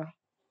on Dara.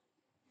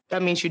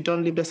 That means you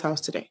don't leave this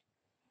house today.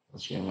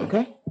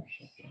 Okay?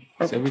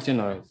 Is everything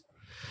alright?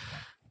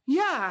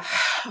 Yeah,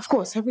 of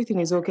course, everything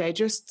is okay. I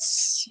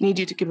just need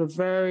you to keep a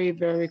very,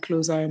 very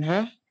close eye on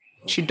her.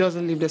 She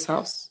doesn't leave this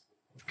house.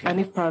 Okay. And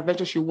if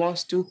peradventure she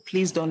wants to,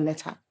 please don't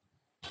let her.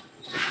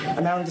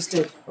 And I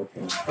understood.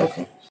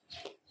 Okay.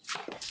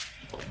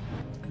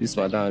 This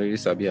madam really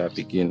sabi her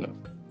pikin.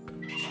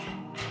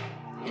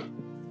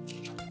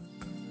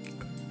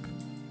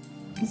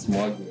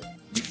 Small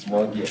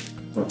girl.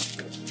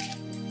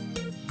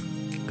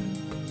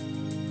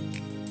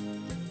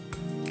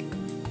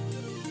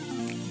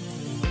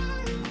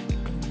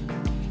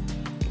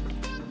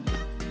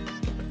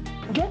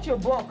 Get your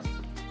box.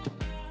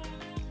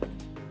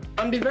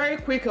 And be very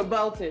quick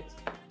about it.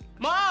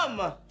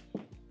 Mom!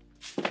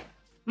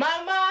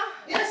 Mama!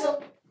 Yes, sir.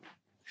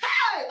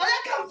 Hi! Where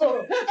you come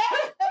from?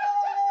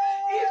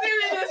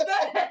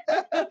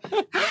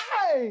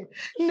 Hi!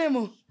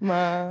 Nemo.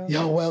 Ma.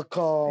 You're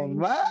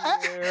welcome.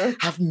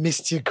 I've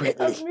missed you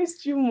greatly. I've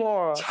missed you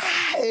more.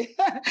 Hi!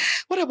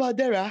 What about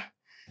Dara?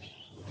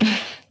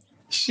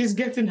 She's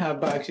getting her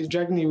bag. She's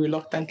dragging me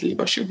reluctantly,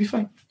 but she'll be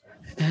fine.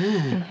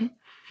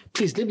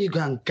 Please, let me go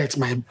and get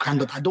my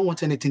granddaughter. I don't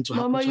want anything to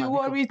happen Mama, to her. you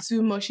worry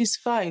too much. She's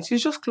fine.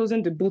 She's just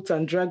closing the boot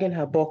and dragging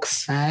her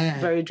box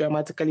very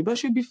dramatically, but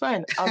she'll be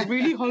fine. I'm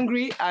really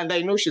hungry, and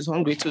I know she's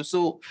hungry too,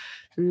 so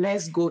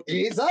let's go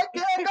eat. It's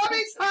okay. Come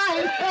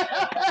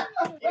inside.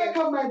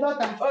 Welcome, my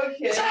daughter.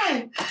 Okay.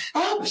 Chai.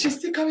 I hope she's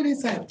still coming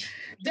inside.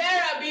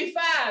 Dara, be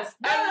fast.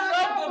 I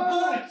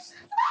love the boots.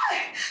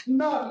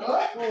 No.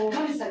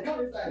 Come inside, come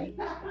inside.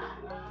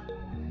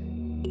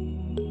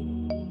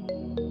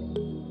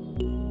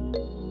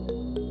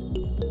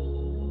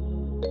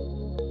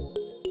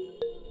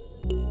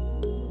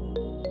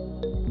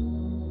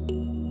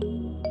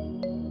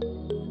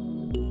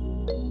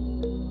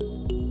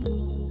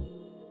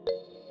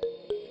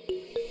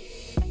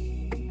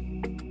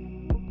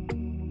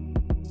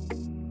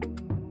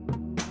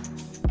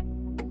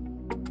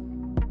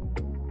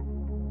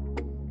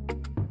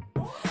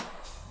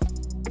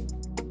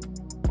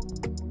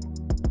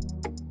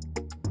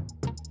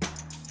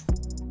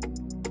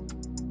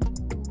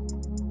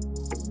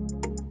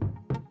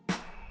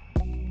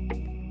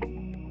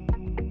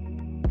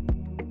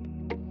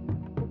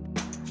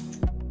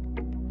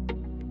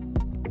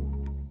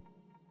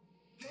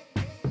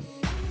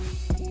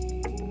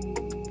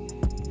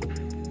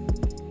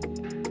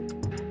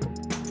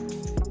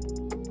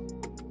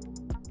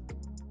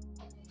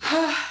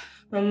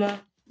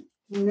 Mama,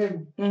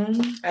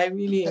 I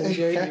really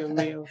enjoyed your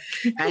meal.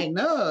 I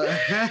know.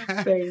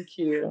 Thank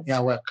you.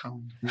 You're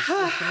welcome.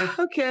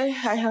 Okay,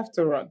 I have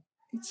to run.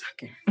 It's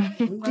okay.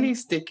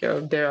 Please take care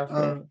of Dara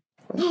for me.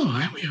 No,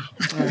 I will.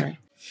 All right.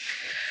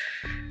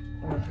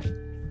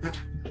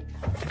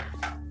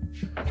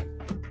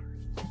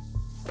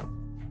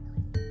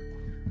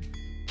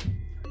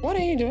 What are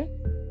you doing?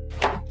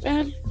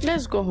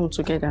 Let's go home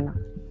together now.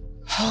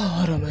 Oh,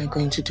 what am I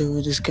going to do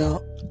with this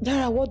girl?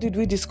 Dara, what did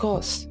we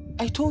discuss?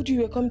 I told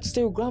you were coming to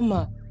stay with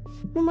Grandma.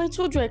 Mom, I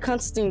told you I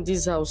can't stay in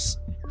this house.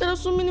 There are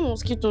so many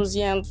mosquitoes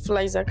here and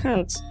flies, I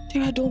can't.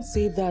 Dara, don't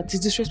say that. It's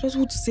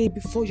disrespectful to say it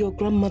before your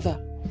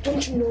grandmother.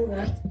 Don't you know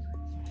that?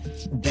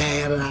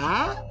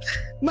 Dara,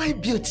 my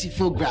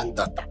beautiful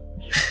granddaughter.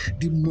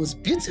 The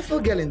most beautiful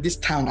girl in this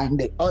town and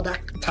the other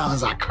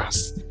towns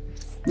across.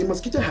 The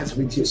mosquito has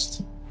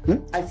reduced.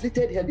 I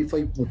fitted her before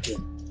you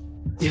came.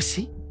 You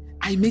see,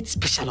 I made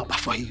special offer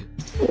for you.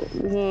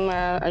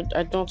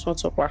 I don't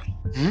want opera.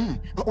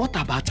 What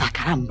about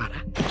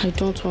Akarambara? I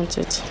don't want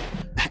it.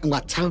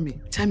 Well, tell me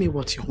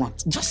what you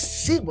want.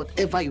 Just say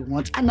whatever you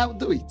want and I'll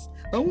do it.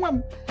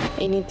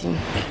 Anything.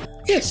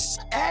 Yes,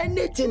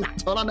 anything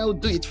at all and I'll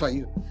do it for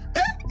you.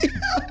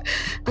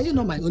 Are you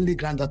not my only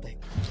granddaughter?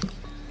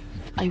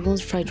 I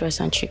want fried rice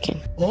and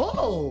chicken.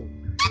 Oh,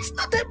 that's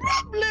not a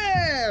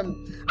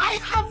problem. I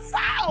have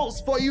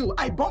fowls for you.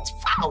 I bought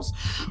fowls.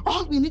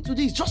 All we need to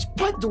do is just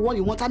point the one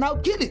you want and I'll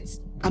kill it.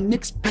 And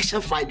make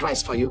special fried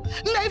rice for you.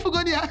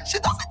 She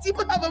doesn't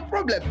even have a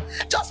problem.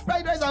 Just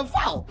fried rice and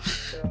fowl.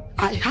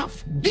 I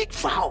have big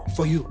fowl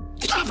for you.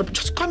 You don't have to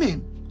just come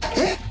in.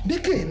 They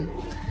came,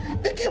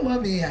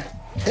 mommy here.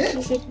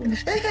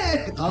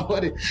 Don't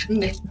worry.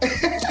 Next.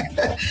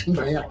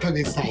 Maria, come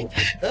inside.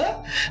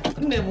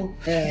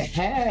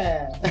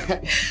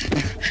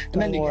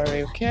 Don't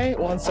worry, okay?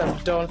 Once I'm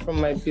done from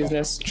my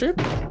business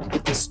trip,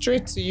 it's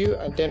straight to you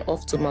and then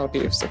off to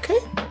Maldives, okay?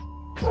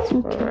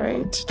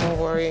 Alright, don't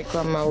worry,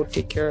 Grandma will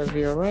take care of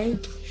you,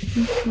 alright?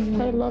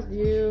 I love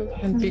you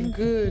and be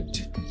good.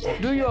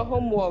 Do your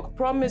homework,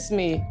 promise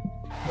me.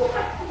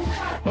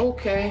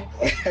 Okay.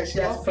 She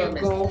has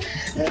promised. Go.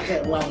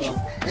 Okay,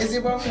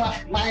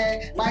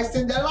 my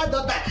Cinderella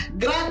daughter,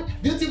 grand,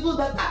 beautiful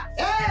daughter.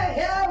 Hey,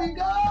 here we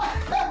go.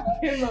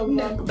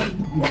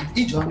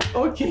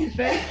 Okay,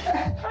 thanks.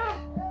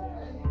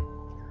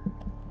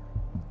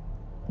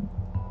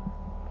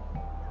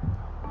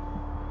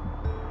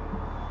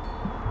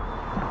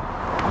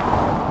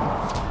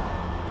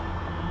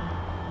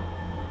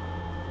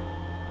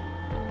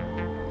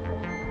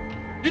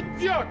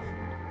 Idiot!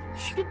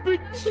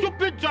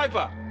 Stupid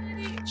driver!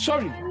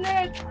 Sorry.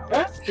 Leg.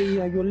 Huh?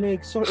 Yeah, your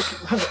leg. Sorry.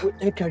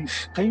 Wait, can you?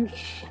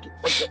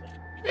 Okay.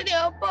 Daddy,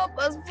 our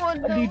papa's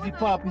phone. Leave the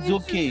pap. It's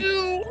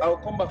okay. I'll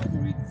come back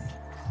for it.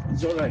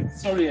 It's all right.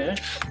 Sorry, eh?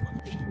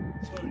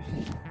 Sorry.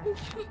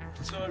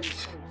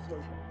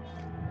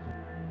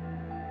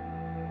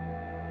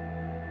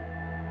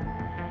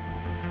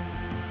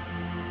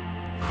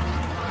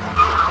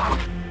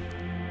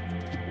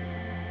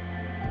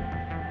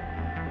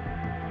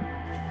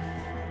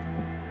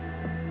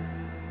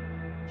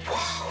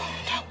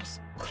 That was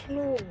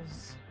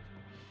close.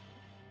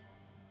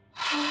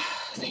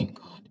 Thank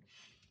God.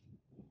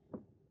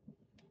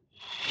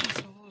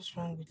 So what's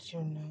wrong with you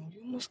now? You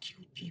almost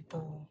killed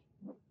people.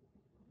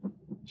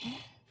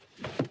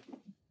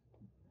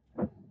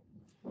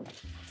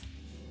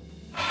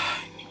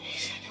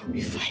 They'll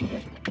be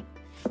fine.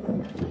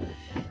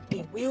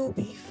 They will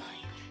be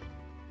fine.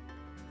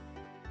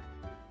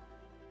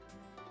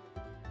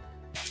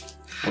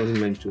 I wasn't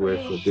meant to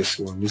work for this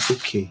one. It's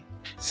okay.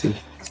 See.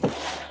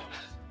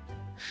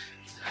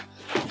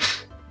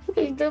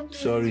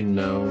 Sorry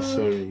now.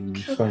 Sorry. You'll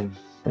be fine.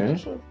 Eh?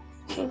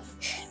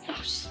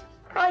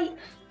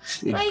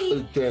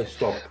 Okay,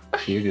 stop.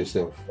 Behave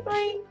yourself.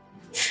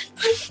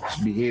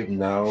 Behave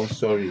now.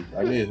 Sorry.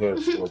 I know it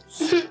hurts, but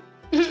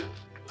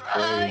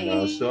sorry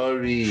now.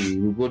 Sorry.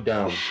 You go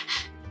down.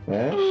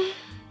 Eh?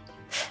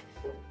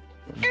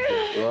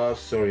 Oh,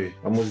 sorry.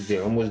 Almost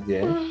there.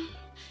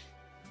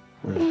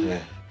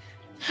 Okay.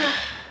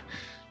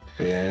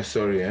 Yeah,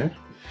 sorry, eh?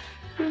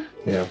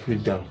 Yeah, put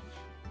it down.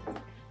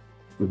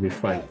 We'll be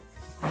fine.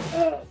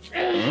 Huh?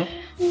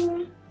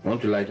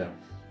 Want to lie down?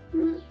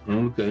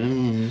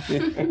 Okay.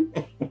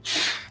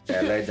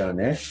 Yeah, lie down,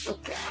 eh?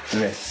 Okay.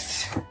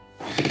 Rest.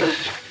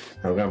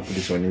 I'm going to put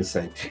this one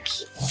inside.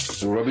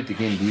 We'll rub it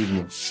again in the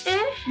evening.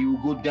 You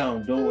will go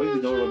down. Don't worry,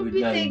 you don't rub it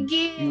down.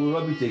 You will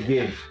rub it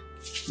again.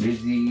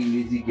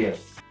 Lazy girl.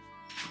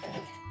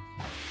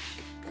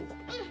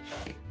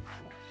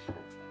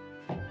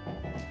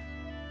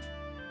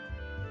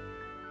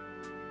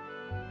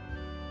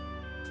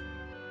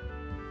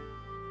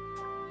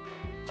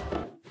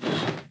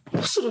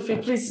 What sort of a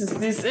place is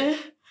this, eh?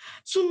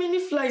 So many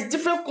flies,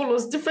 different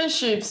colors, different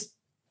shapes.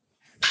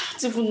 I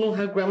don't even know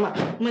how Grandma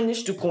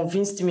managed to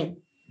convince me.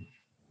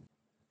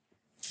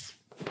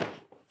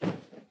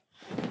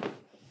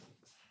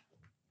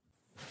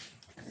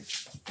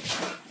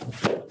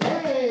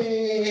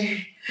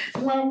 Hey,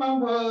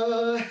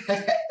 Mama,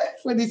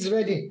 food is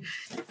ready.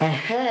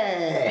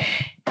 Hey,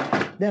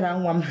 there I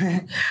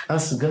am.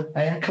 That's good.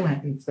 Come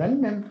on, it's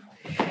done.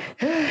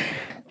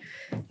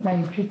 My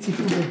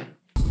beautiful baby.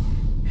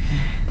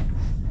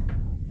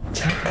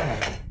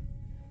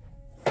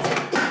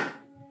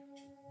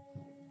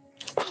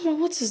 Grandma,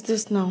 what is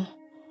this now?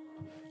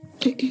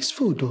 It's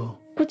food, though.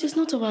 But it's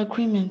not our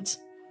agreement.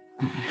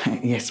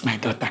 Yes, my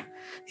daughter.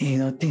 You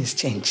know, things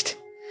changed.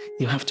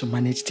 You have to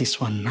manage this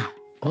one now.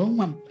 Oh,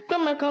 Mom.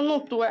 Grandma, I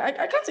cannot do it.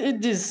 I can't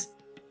eat this.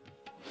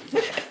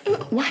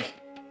 Why?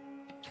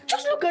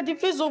 Just look at the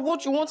face of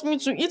what you want me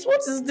to eat.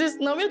 What is this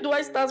now? Where do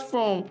I start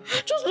from?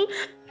 Just look.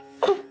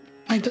 Oh,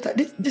 my daughter,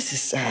 this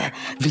is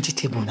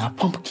vegetable now,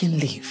 pumpkin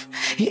leaf.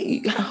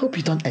 I hope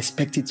you don't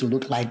expect it to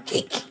look like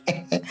cake.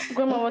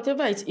 Grandma,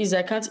 whatever it is,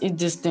 I can't eat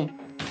this thing.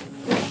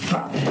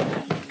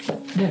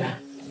 Nera,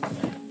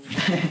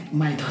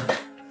 my daughter,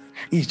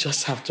 you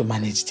just have to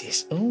manage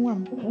this. Oh,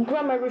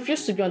 Grandma, I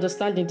refuse to be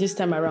understanding this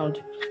time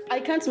around. I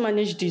can't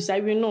manage this.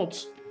 I will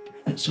not.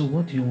 So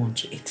what do you want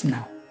to eat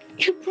now?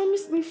 You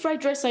promised me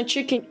fried rice and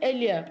chicken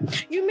earlier.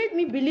 You made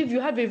me believe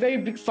you have a very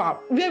big fowl.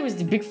 Where is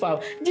the big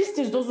fowl? These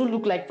things doesn't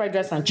look like fried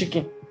rice and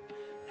chicken.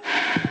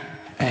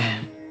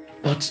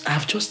 But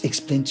I've just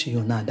explained to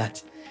you now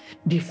that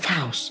the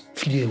fowls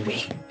flew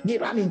away. They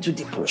ran into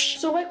the bush.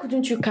 So why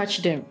couldn't you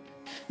catch them?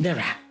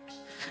 Nera,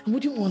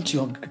 would you want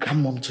your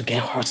grandmom to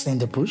get hurt in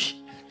the bush?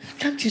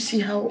 Can't you see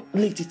how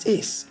late it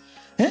is?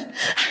 I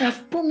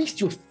have promised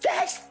you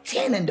first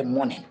thing in the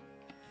morning.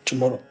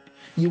 Tomorrow,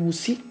 you will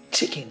see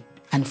chicken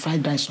and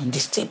fried rice on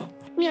this table.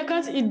 Me, I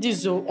can't eat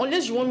this though,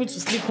 unless you want me to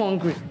sleep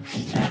hungry.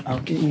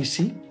 Okay, you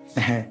see?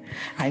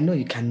 I know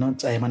you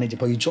cannot manage it,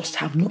 but you just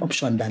have no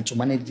option than to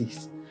manage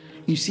this.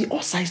 You see,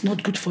 ulcer is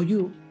not good for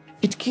you.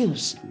 It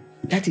kills.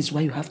 That is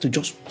why you have to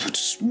just put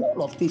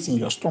small of this in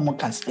your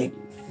stomach and sleep.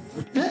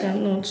 I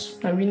cannot.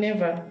 I will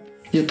never.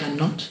 You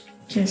cannot?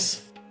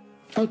 Yes.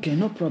 Okay,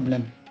 no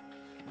problem.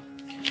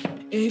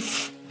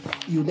 If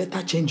you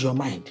later change your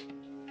mind,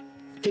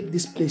 take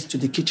this place to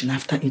the kitchen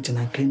after eating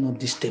and clean up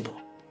this table.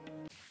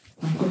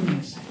 My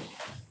goodness.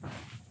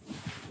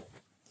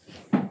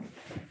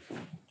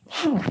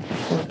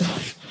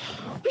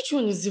 Which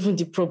one is even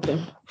the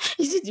problem?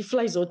 Is it the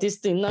flies or this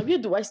thing? Now, where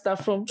do I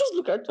start from? Just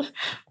look at...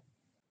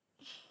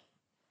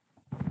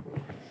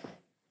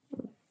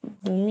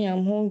 Me,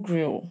 I'm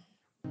hungry.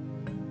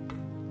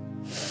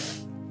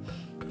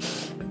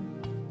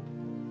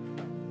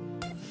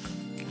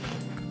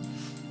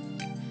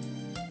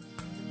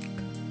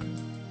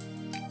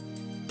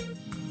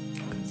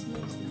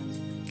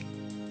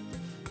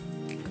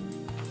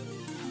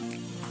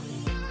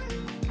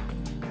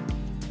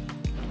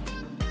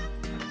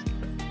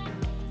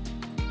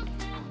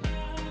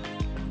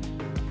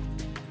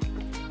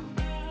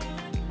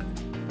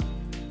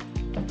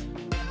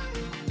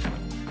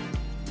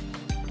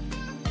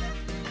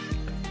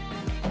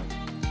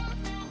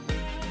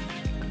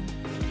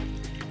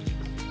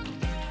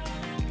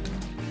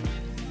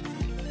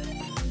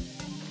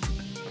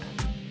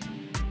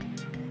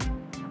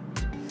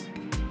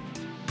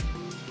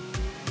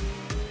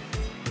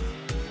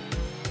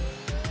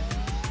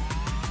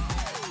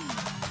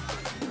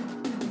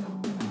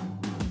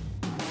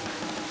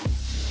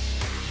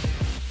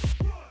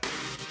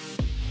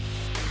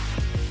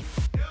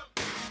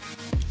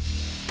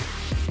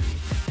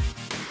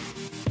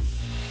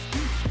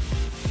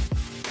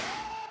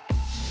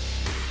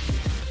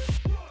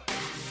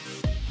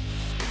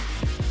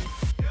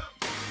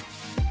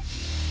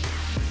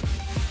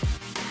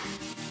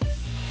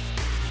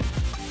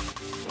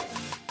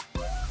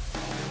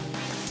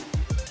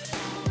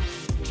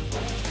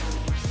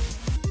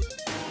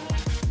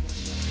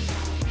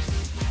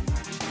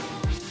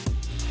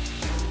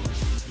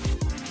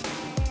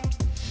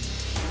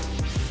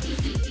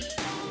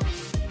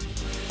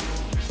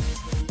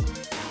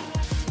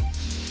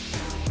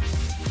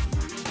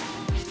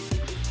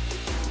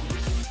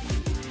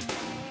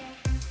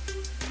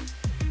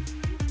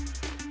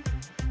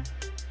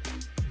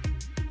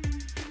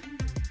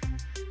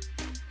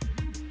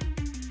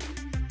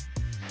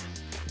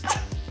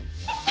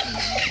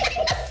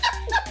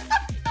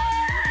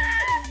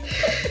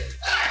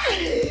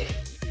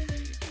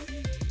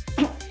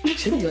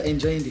 Sure, you're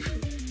enjoying the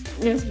food.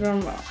 Yes,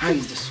 Grandma. How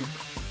is the soup?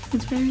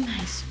 It's very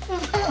nice.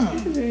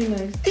 It's very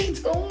nice.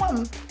 Eat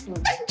one.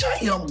 Enjoy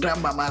your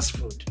grandmama's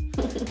food.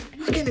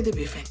 Again, it'll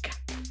be fake.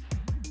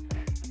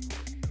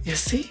 You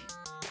see?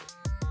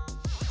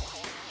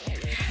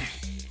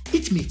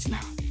 Eat meat now.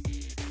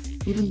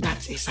 Even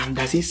that is some.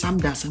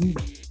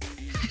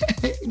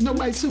 No,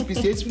 my soup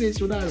is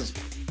express with us.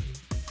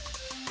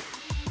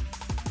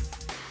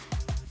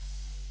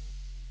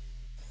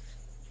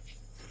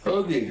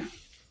 Okay.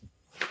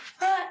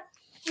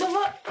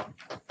 Baba.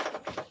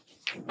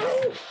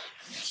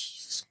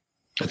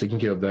 I'm taking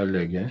care of that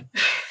leg, yeah?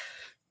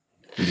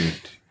 Good.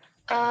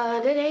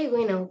 Daddy, are you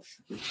going out?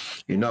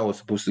 You know, I was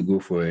supposed to go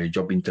for a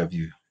job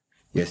interview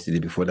yesterday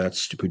before that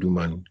stupid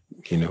woman,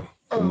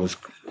 almost.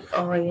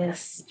 Oh,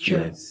 yes, true.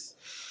 Yes.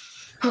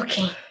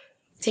 Okay.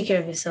 Take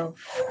care of yourself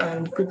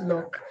and good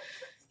luck.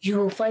 You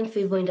will find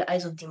favor in the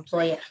eyes of the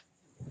employer.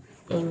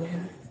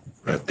 Amen.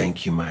 Well,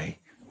 thank you, my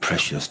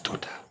precious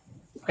daughter.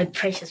 My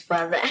precious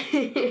father.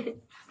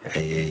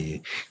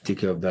 Hey, take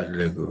care of that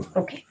Lego.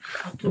 Okay.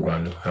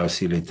 I'll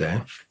see you later. Eh?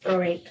 All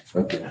right.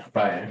 Okay.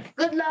 Bye.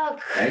 Good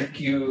luck. Thank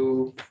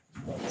you.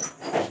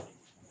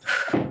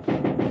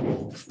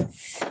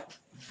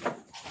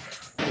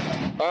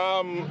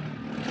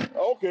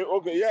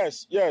 Okay,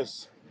 yes.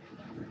 Yes,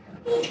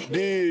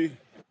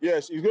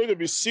 it's going to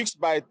be 6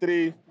 by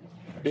 3.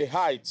 The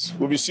height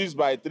will be 6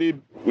 by 3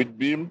 with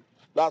beam.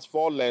 That's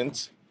 4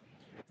 lengths.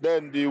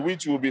 Then the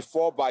width will be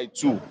 4 by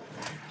 2.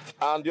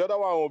 And the other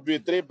one will be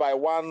 3 by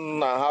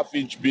 1.5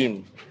 inch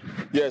beam.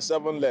 Yes,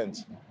 7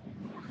 lengths.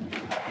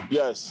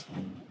 Yes.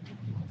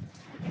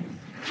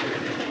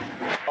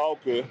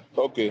 Okay.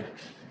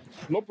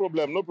 No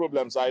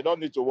problem, sir. You don't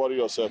need to worry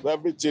yourself.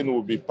 Everything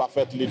will be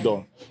perfectly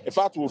done. In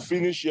fact, we'll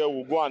finish here.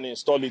 We'll go and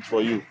install it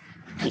for you.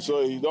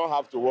 So you don't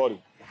have to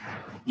worry.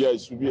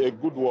 Yes, it will be a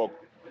good work.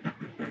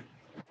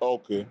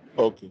 Okay.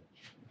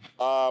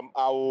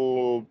 I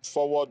will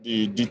forward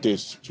the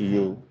details to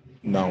you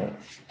now.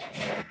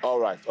 All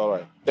right.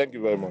 Thank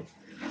you very much.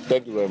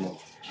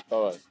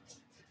 All right.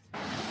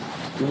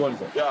 Good morning,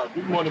 sir. Yeah,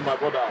 good morning, my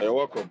brother. You're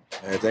welcome.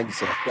 Thank you,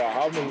 sir. Yeah,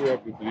 how may we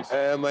help you, please?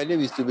 My name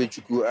is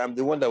Tobechuku. I'm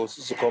the one that was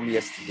supposed to come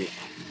yesterday.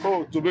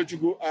 Oh,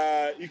 Tobechuku,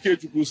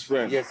 Ikechuku's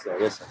friend. Yes,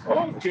 sir.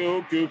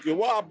 Okay.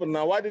 What happened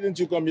now? Why didn't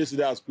you come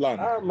yesterday as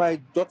planned? My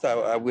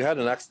daughter, we had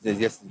an accident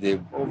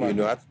yesterday. I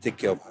had to take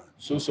care of her.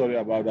 So sorry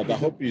about that. I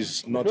hope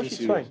it's not No,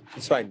 she's fine.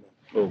 It's fine.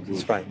 Oh, good.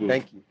 It's fine. Good.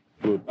 Thank you.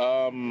 Good.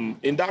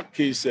 In that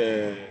case,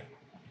 I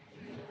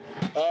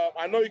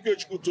know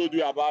Ikechuku told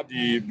you about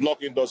the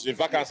block industry. In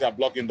fact, I can say a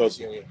block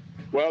industry. Yeah.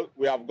 Well,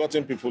 we have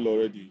gotten people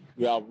already.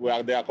 They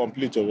are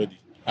complete already.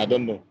 I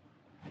don't know.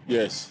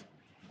 Yes.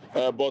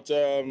 But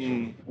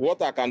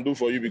what I can do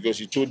for you, because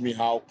you told me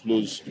how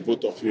close the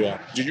both of you are.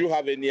 Do you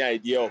have any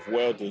idea of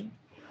welding?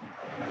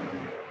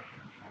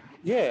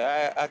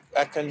 Yeah,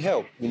 I can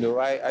help.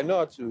 I know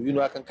how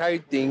to, I can carry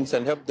things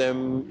and help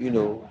them,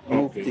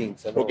 move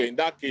things. Okay, in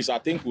that case, I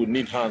think we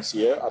need hands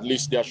here. At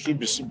least there should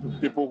be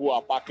people who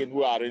are packing,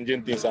 who are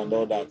arranging things and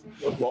all that.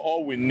 But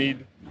all we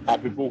need are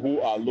people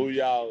who are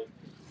loyal,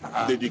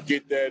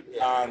 dedicated,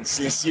 and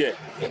sincere.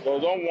 They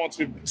don't want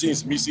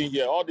things missing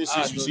here. All these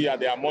things you see are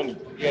their money.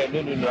 Yeah,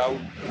 no.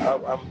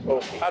 I'm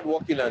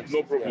hardworking and...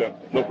 No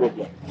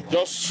problem.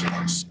 Just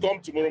come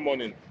tomorrow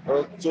morning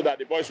so that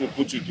the boys will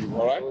put you through,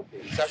 all right?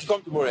 Okay. So I should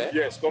come tomorrow, eh?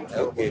 Yes, come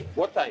tomorrow. Okay.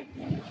 What time?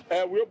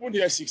 We open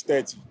here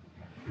 6:30.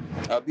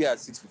 I'll be at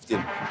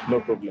 6:15.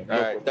 No problem.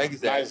 All right. Thank you,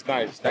 sir. Nice.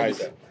 Thank you,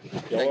 sir.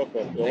 You're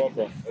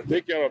welcome.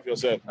 Take care of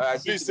yourself.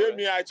 Please say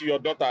me hi to your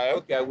daughter. Eh?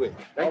 Okay, I will.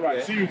 All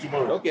right. See you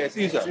tomorrow. Okay,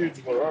 see you, sir. See you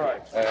tomorrow. All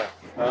right.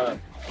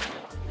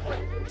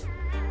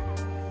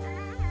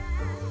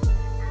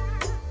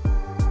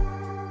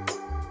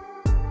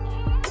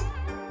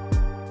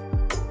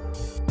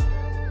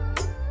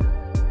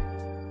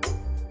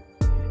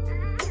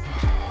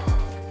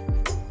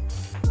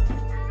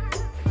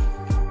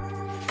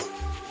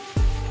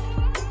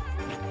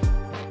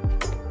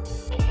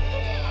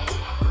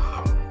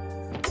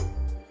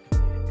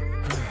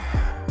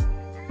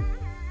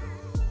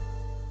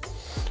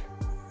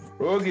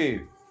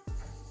 Okay,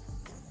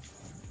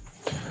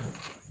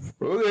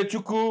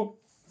 Chuku.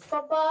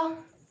 Papa.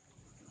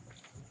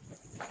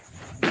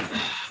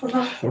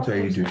 What are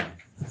you doing?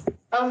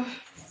 I'm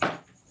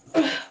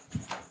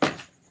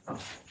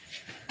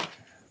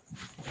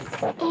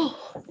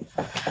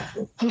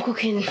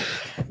cooking.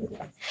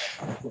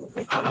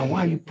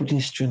 Why are you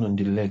putting strain on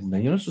the leg,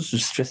 man? You're not supposed to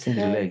stressing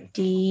the leg.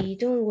 Daddy,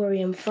 don't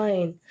worry, I'm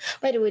fine.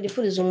 By the way, the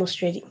food is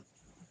almost ready.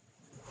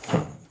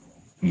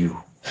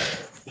 You.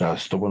 Now,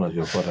 stubborn as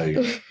your father,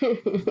 you.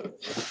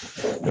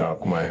 Now,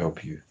 come and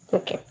help you.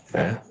 Okay.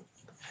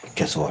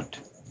 Guess what?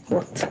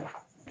 What?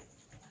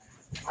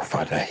 Your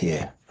father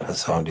here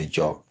has found a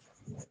job.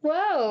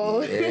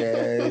 Wow.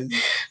 Yes.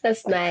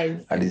 That's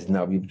nice. At least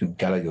now be able to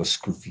gather your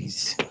school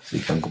fees so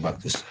you can go back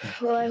to school.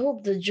 Well, I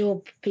hope the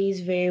job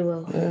pays very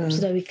well so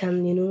that we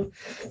can,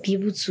 be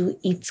able to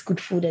eat good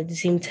food at the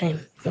same time.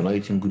 You're not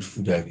eating good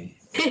food, Abby.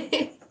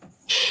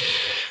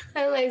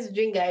 I like to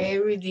drink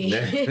every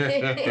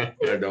day.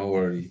 Don't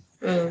worry.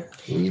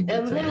 Let me go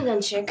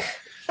and check.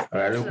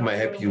 Alright, don't come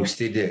and help you.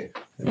 Stay there.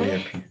 Let me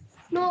help you.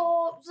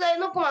 No, so I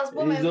not come and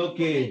spoil my It's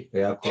okay.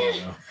 Yeah, come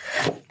now.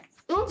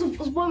 You want to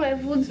spoil my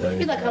food? Sorry,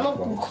 Because I cannot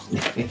cook.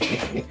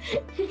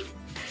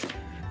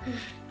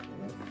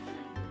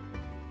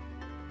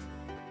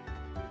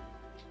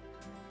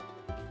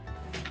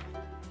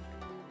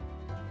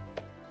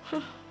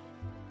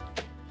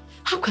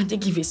 How can they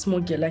give a small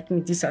girl like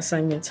me this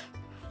assignment?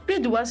 Where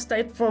do I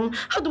start from?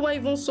 How do I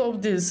even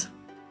solve this?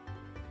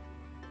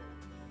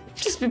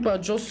 These people are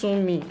just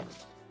so mean.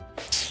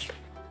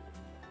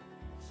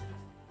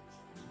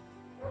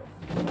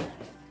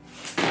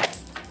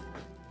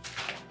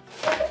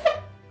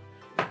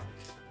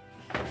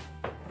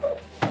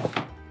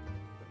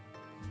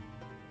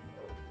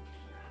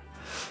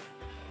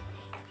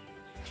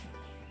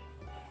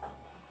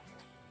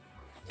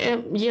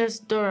 Yes,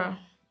 Dora.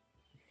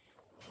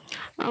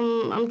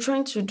 I'm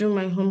trying to do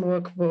my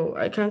homework, but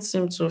I can't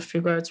seem to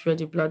figure out where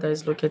the bladder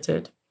is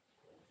located.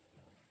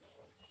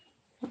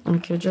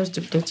 Okay, just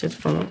dictate it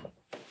for me.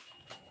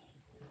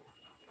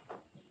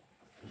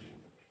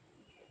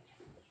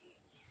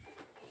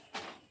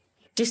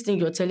 This thing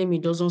you're telling me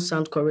doesn't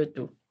sound correct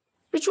though.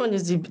 Which one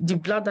is the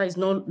bladder is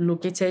not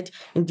located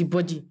in the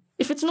body?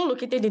 If it's not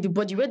located in the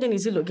body, where then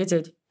is it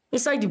located?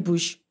 Inside the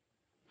bush.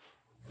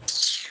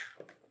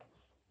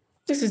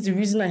 This is the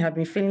reason I have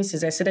been failing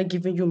since I started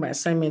giving you my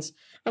assignments.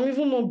 I'm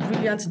even more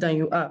brilliant than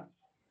you are.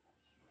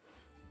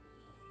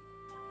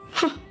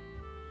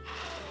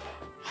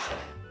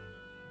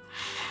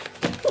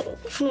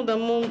 If not that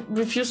Mom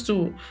refused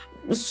to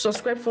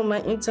subscribe for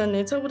my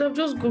internet, I would have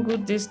just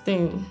Googled this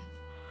thing.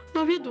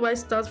 Now where do I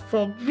start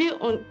from?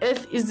 Where on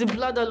earth is the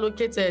bladder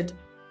located?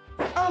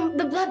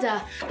 The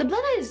bladder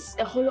is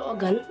a hollow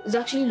organ. It's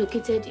actually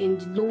located in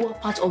the lower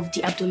part of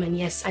the abdomen,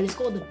 yes, and it's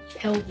called the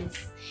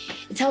pelvis.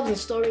 It helps in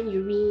storing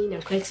urine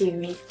and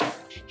collecting urine.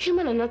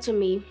 Human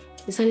anatomy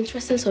is an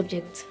interesting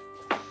subject.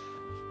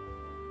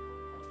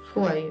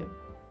 Who are you?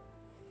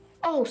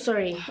 Oh,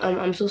 sorry.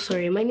 I'm so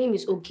sorry. My name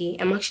is Oge.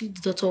 I'm actually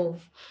the daughter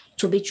of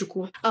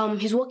Tobechuku.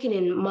 He's working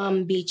in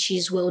Mam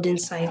Bechi's welding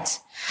site.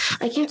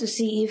 I came to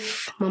see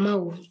if Mama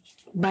will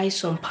buy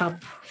some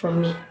pap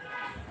from me.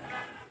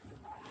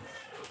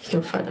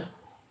 Your father?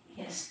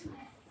 Yes.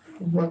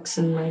 Works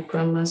in my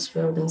grandma's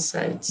welding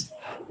site.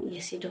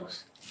 Yes, he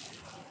does.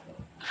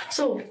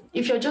 So,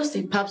 if you're just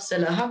a pap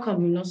seller, how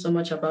come you know so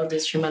much about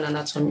this human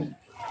anatomy?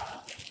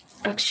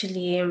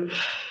 Actually,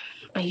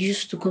 I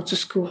used to go to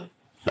school.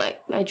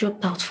 I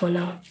dropped out for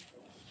now.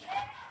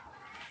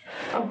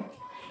 Oh,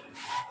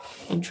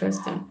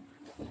 interesting.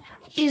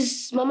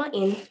 Is Mama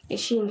in? Is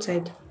she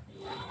inside?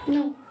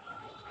 No.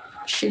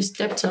 She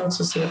stepped out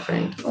to see a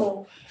friend.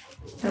 Oh,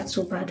 that's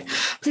so bad.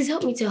 Please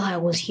help me tell her I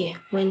was here.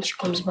 When she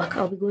comes back,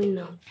 I'll be going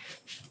now.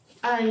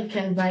 I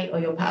can buy all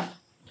your pap.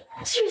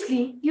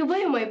 Seriously? You're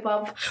buying my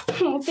pap?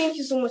 Thank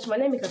you so much. My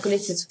name is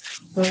calculated.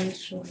 1,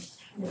 2,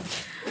 3.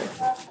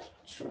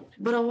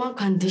 But on one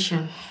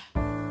condition.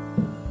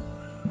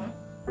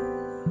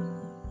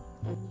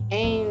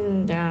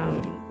 And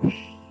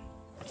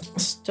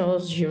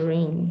stores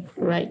urine,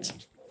 right?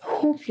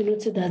 Hope you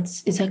noted that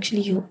it's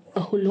actually a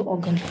hollow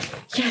organ.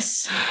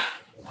 Yes.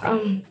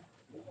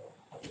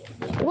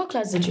 What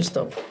class did you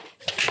stop?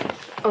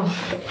 Oh,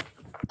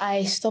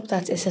 I stopped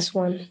at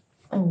SS1.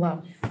 Oh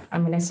wow,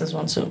 I'm in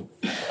SS1 too.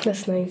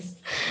 That's nice.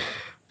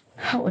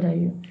 How old are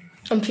you?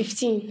 I'm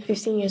 15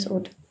 years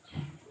old.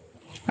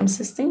 I'm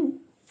 16,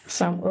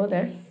 so I'm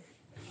older.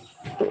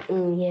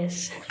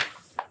 Yes.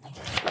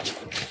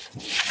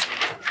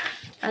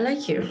 I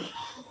like you.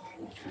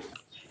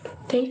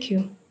 Thank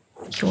you.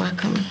 You're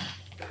welcome.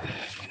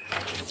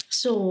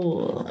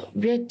 So,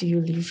 where do you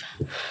live?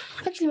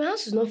 Actually, my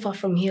house is not far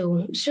from here.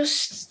 It's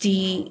just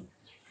the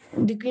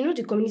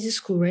community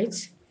school, right?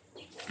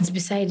 It's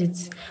beside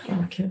it.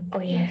 Okay. Oh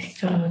yeah,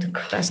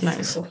 That's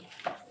nice.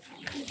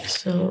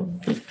 So,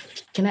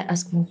 can I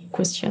ask more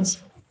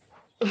questions?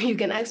 You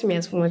can ask me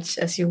as much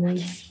as you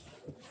want.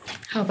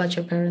 How about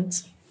your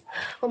parents?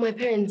 Oh, my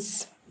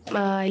parents.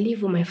 I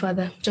live with my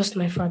father. Just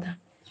my father.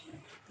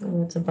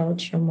 What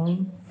about your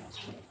mom?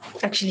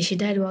 Actually, she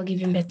died while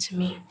giving birth to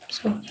me.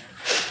 So.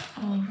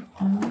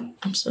 Oh,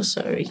 I'm so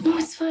sorry. No,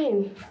 it's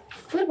fine.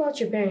 What about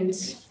your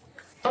parents?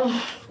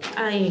 Oh,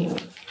 I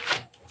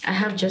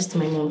have just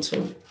my mom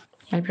too.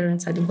 My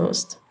parents are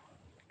divorced.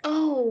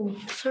 Oh,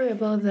 sorry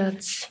about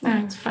that.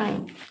 Nah, it's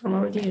fine. I'm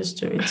already used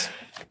to it.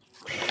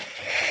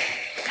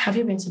 Have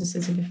you been to the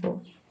city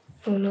before?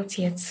 Oh, not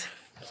yet.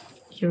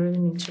 You really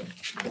need to.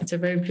 It's a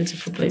very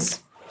beautiful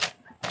place.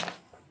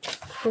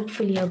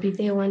 Hopefully, I'll be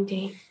there one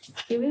day.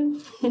 You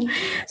will.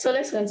 So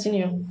let's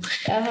continue.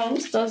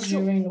 Stars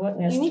urine. What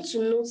next? You need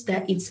to note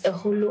that it's a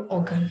hollow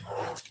organ.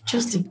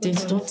 Just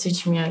dictate. Don't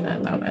teach me.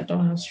 I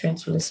don't have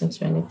strength to listen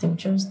to anything.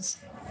 Just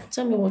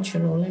tell me what you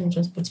know. Let me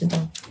just put it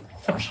down.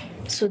 Okay.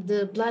 So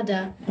the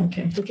bladder,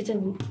 located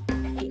in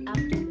the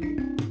abdomen.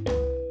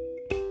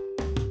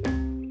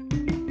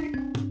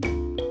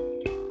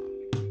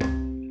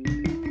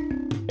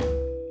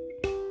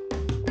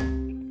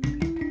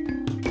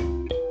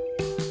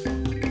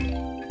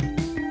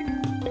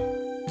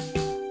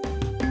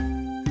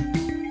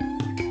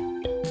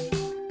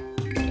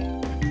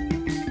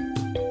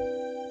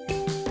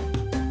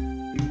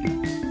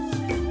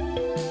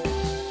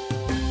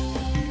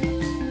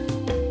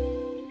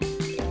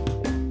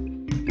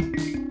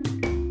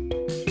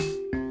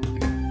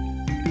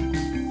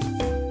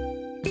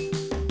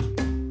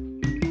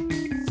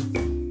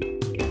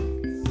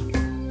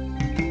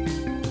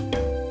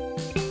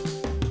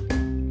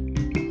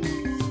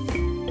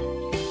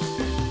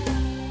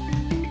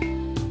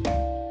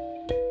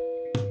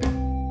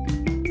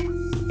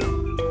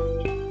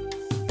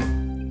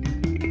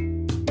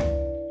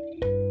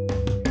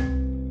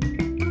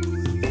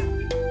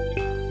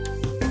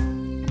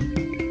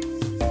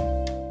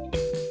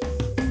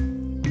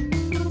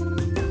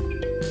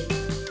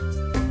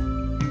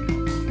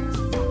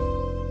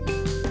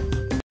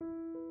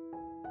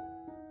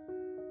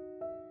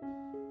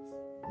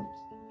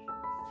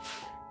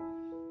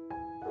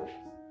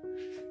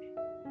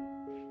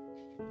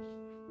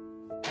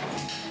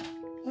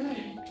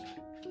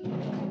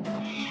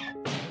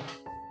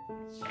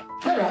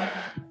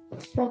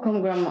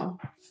 Welcome, Grandma.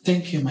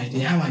 Thank you, my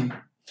dear. How are you?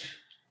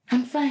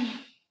 I'm fine.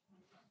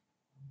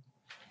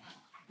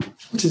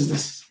 What is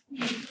this?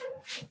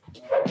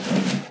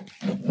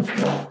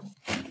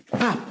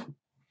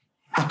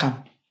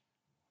 Akam.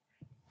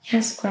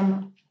 Yes,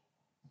 Grandma.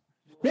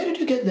 Where did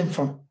you get them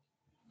from?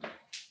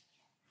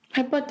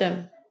 I bought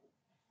them.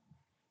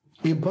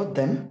 You bought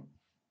them?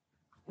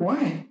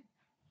 Why?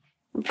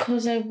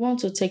 Because I want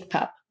to take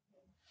pap.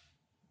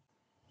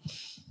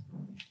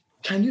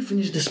 Can you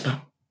finish this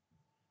pap?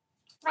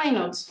 Why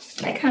not?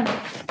 I can.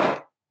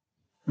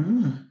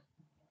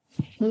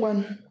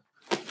 One.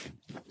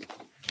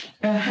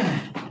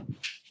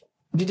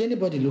 Did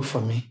anybody look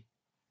for me?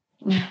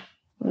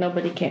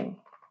 Nobody came.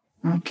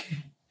 Okay.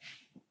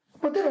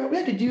 But then,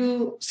 where did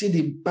you see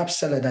the pap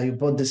seller that you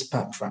bought this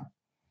pap from?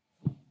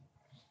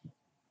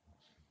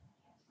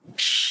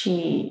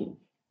 She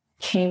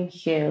came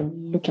here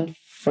looking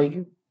for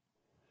you.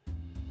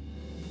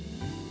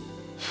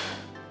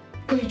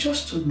 But you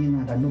just told me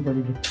now that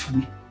nobody looked for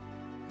me.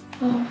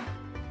 Oh,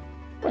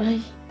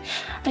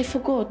 I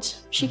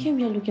forgot. She came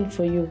here looking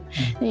for you.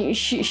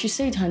 She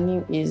said her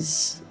name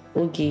is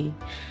Oge,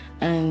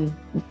 and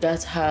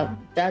that her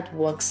dad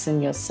works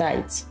in your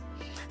site,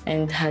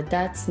 and her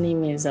dad's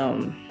name is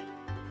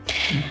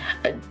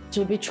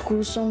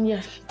Tobichuku,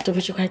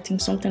 Tobichuku, I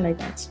think, something like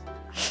that.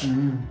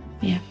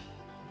 Yeah.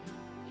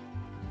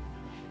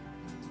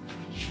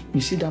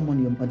 You see that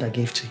money your mother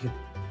gave to you?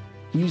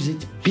 Use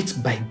it bit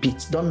by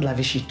bit. Don't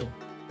lavish it all.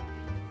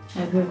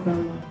 I will,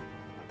 Grandma.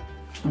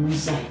 I'm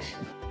inside.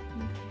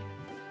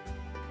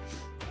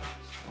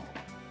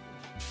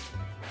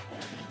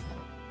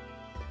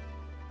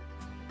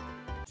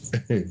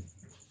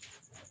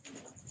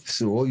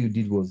 So all you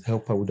did was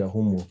help her with her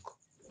homework,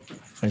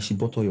 and she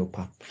bought all your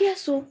pap.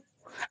 Yes, so.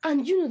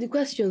 And you know, the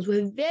questions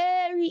were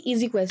very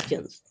easy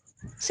questions.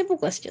 Simple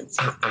questions.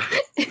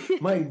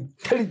 My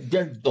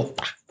intelligent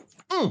daughter.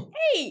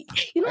 Hey,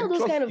 you know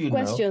those kind of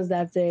questions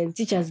that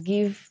teachers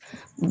give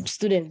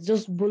students,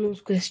 just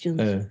bonus questions.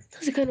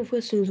 That's the kind of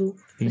questions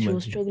that she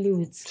was struggling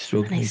with.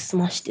 And I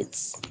smashed it.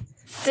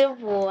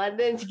 Simple. And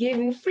then she gave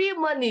me free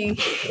money.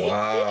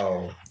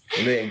 Wow.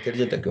 You know, you're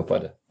intelligent like your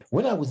father.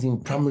 When I was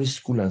in primary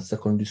school and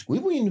secondary school,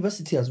 even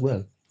university as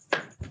well,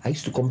 I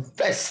used to come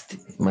first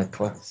in my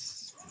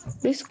class.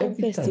 You used to come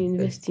first in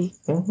university?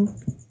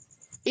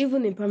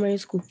 Even in primary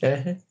school?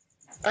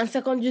 And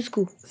secondary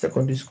school?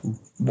 Secondary school.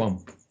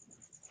 Boom.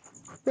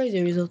 Where is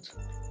the result?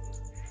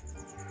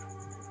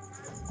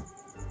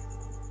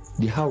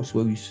 The house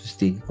where we used to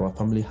stay, our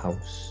family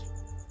house,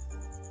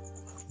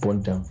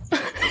 burned down.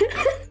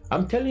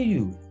 I'm telling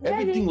you,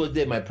 everything was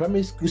there. My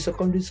primary school,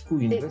 secondary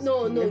school, university.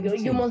 No,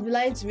 you must be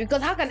lying to me.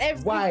 Because how can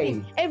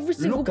every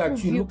single look at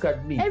proof you, look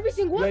at me. Every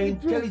single You're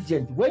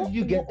intelligent. Proof? Where did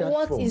you get that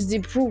from? What is the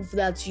proof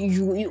that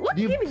you what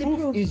the give me the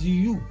proof is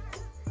you.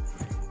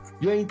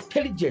 You're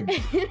intelligent.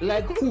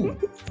 Like who?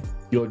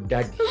 Your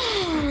daddy.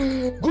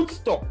 Good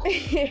stock. Are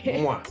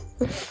you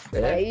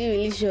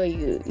really sure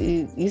you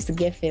used to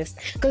get first?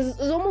 Because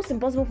it's almost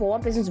impossible for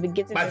one person to be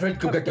getting. My friend,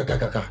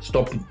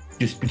 stop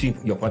disputing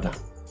your father.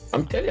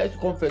 I'm telling you, I used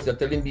to confess. You're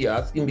telling me, you're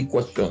asking me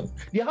questions.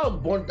 The house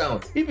burned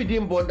down. If it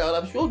didn't burn down,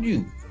 I've showed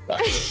you.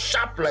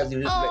 Sharp like a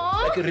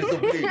razor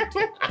blade.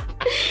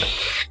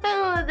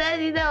 Oh,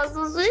 Daddy, that was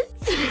so sweet.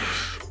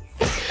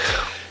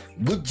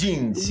 Good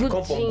genes. Good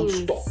come from good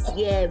stock.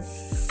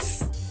 Yes.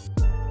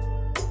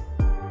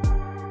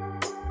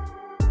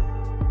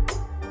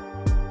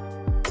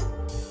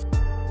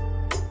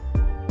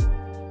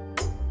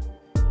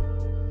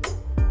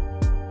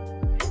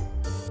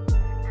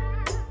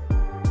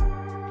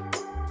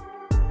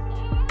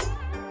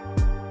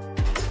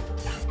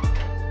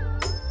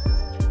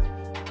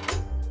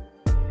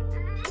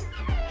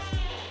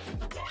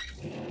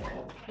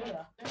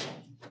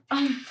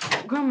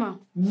 Grandma,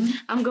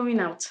 I'm going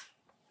out.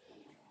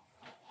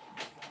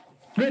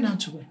 Going out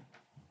to where?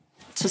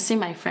 To see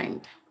my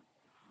friend.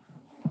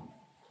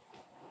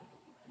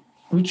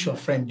 Which your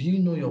friend? Do you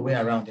know your way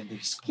around in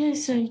this school?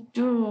 Yes, I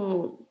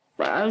do.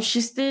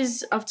 She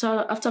stays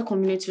after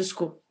community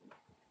school.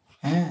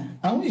 And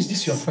who is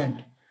this your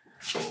friend?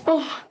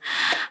 Oh,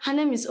 her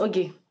name is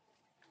Oge.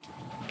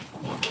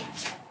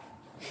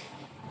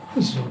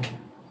 Who's Oge?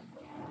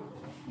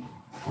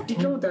 The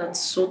girl that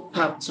sold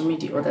pap to me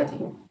the other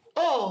day.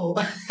 Oh,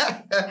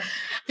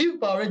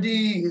 you've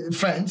already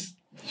friends?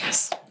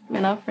 Yes, we're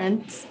not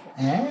friends.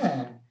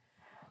 Yeah.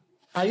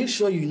 Are you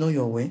sure you know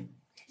your way?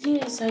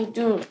 Yes, I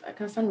do. I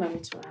can find my way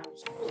to her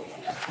house.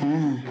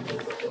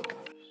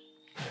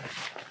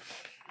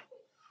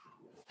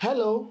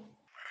 Hello?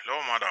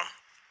 Hello, madam.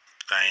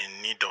 I'm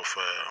in need of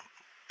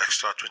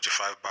extra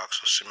 25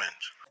 bags of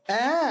cement.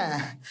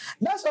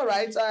 That's all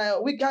right.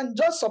 We can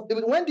just...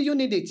 When do you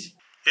need it?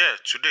 Yeah,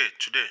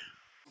 today.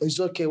 It's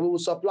okay. We will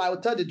supply. I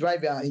will tell the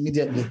driver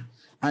immediately.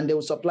 And they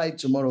will supply it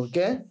tomorrow,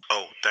 okay?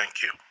 Oh,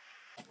 thank you.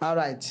 All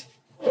right.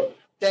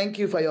 Thank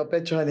you for your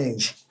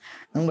patronage.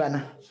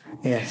 Ngwana.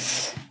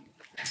 Yes.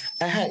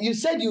 You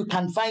said you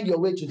can find your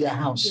way to their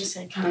house. Yes,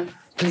 I can.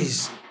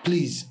 Please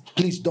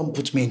don't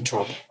put me in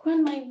trouble.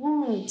 Grandma, I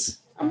won't.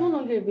 I'm no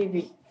longer a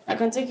baby. I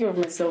can take care of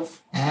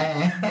myself.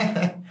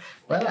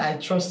 Well, I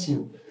trust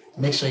you.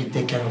 Make sure you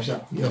take care of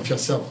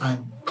yourself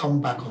and come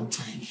back on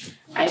time.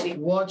 I will.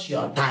 Watch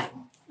your time.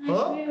 I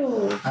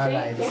will. All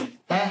right.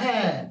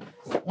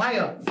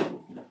 Why?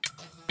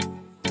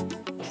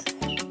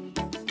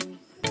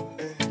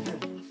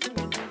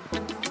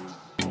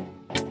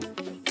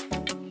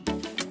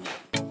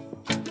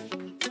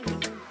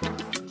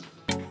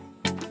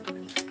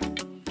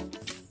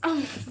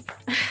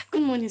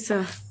 Good morning,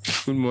 sir.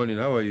 Good morning.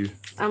 How are you?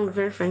 I'm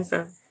very fine,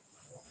 sir.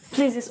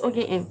 Please, is Oge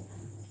in?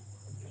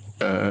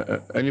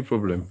 Any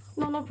problem?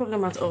 No, no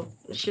problem at all.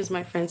 She's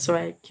my friend, so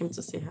I came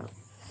to see her.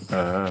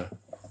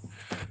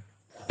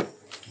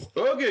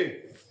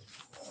 Okay.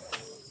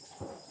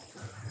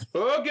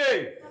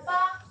 Okay.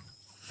 Papa.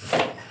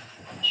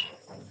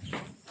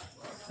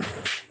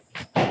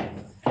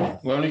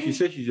 Well, she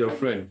said she's your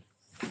friend.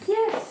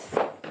 Yes.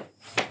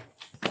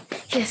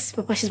 Yes,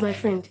 Papa, she's my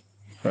friend.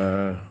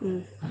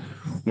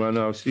 Well,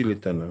 no, I'll see you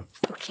later now.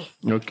 Okay.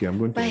 Okay, I'm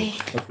going to. Bye.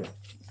 Okay.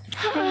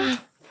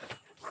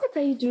 What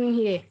are you doing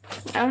here?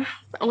 I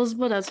was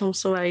bored at home,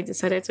 so I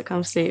decided to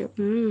come stay.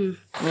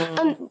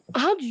 And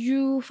how did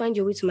you find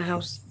your way to my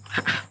house?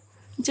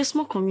 It's a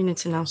small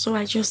community now, so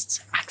I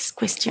just ask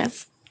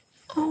questions.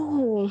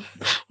 Oh,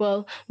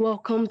 well,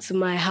 welcome to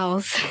my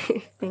house.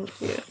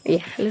 Thank you.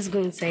 Yeah, let's go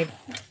inside.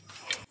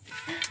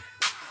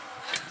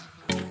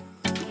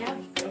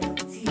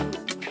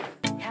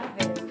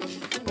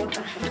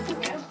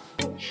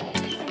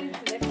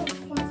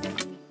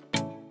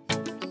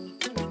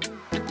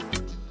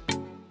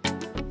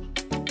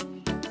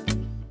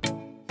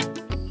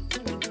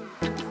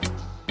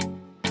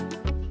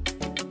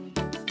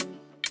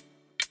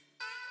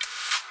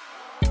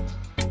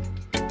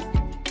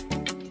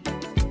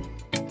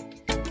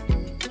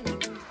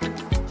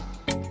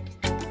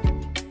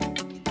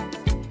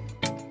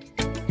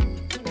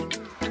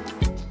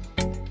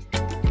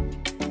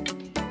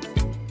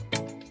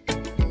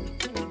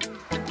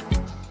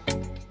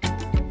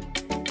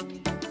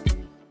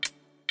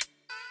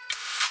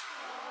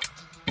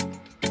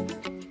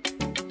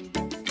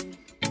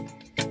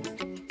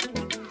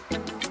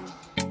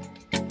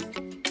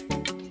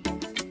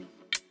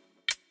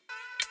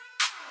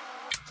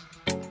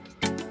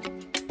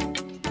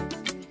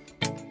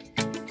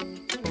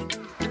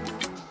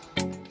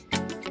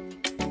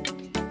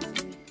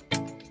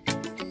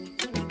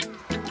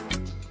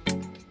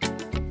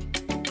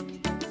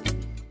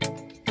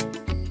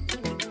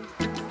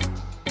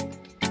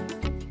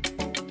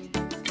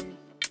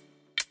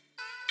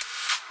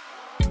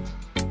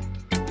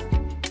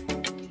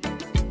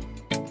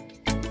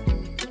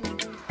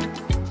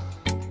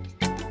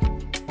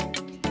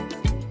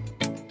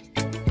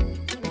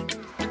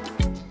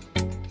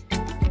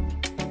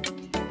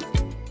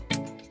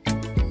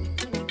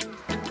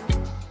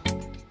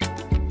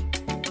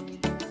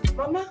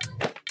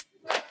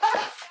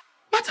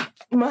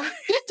 Ma,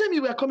 you tell me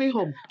we're coming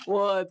home.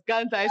 What?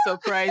 Can't I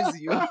surprise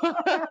you?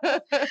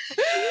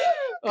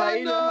 Are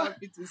you not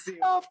happy to see me?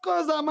 Of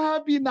course, I'm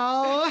happy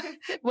now.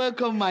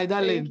 Welcome, my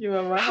darling. Thank you,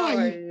 Mama. How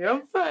are you?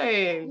 I'm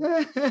fine.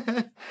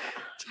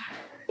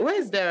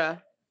 Where's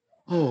Dara?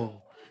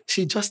 Oh,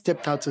 she just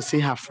stepped out to see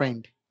her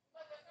friend.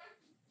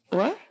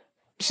 What?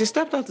 She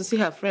stepped out to see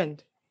her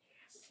friend?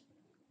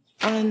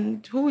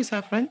 And who is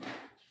her friend?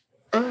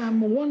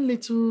 One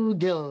little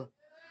girl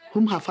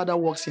whom her father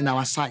works in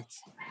our site.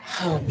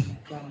 Oh my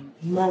God,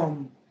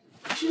 Mom.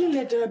 You shouldn't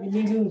let her be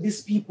mingling with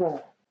these people.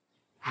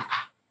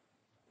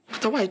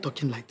 Why are you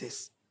talking like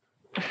this?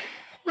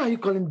 Why are you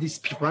calling these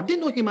people? Are they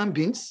not human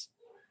beings?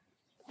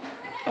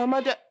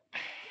 Mother,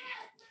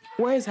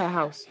 where is her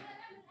house?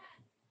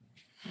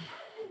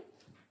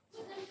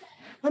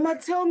 Mama,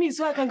 tell me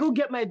so I can go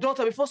get my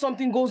daughter before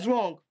something goes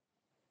wrong.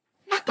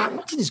 Martha,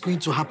 nothing is going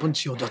to happen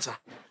to your daughter.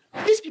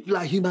 These people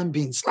are human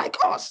beings like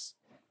us.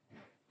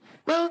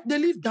 Well, they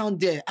live down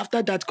there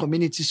after that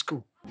community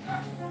school.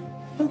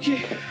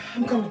 Okay,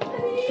 I'm coming.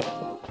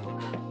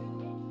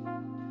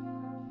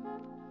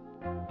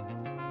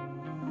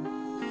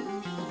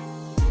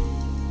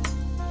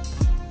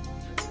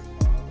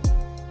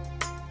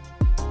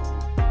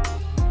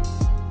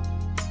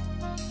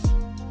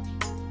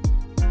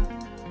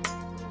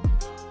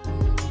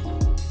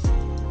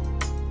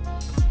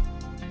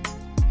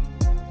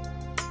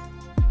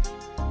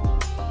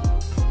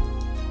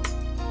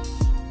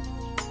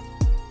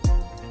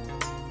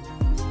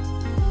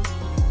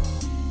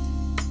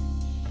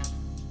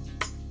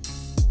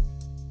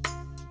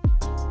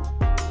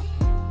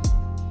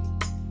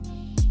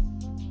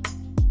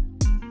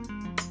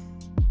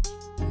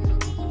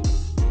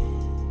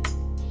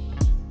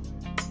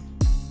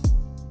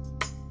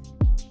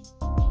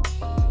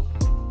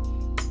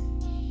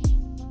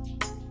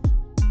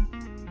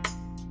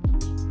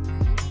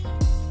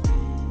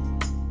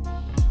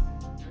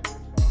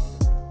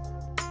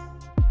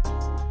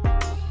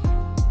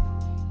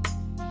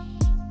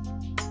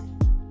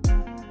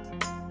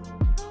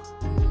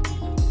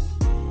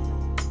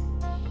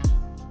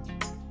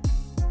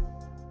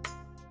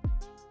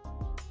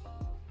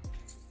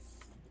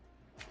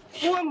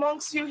 Who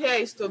amongst you here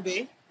is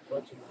Toby?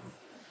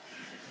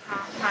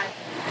 Hi.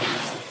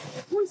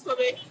 Who is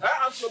Tobe?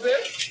 I'm Tobe.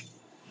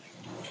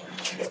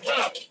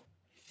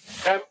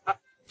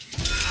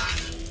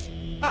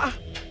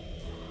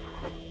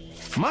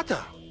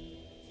 Martha.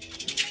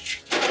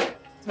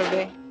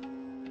 Tobe.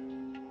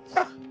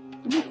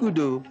 You good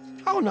though.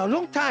 How now?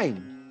 Long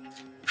time.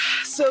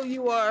 So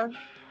you are?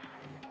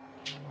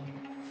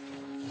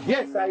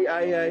 Yes,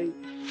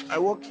 I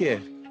work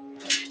here.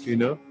 You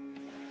know.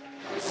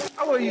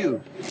 How are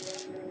you?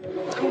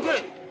 I'm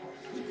good.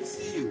 Good to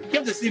see you.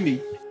 Came to see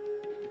me.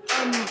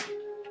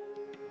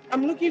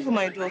 I'm looking for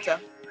my daughter.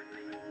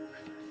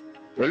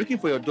 You're looking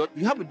for your daughter?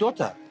 You have a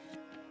daughter?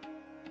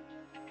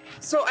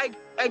 So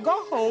I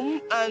got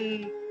home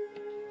and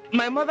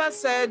my mother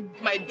said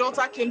my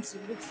daughter came to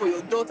look for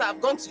your daughter.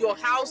 I've gone to your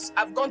house,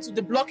 I've gone to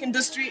the block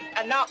industry,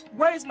 and now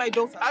where is my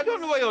daughter? I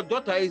don't know where your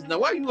daughter is now.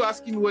 Why are you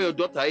asking me where your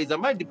daughter is?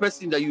 Am I the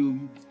person that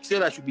you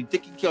said I should be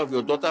taking care of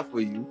your daughter for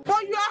you?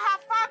 But you are her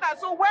father,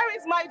 so where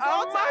is my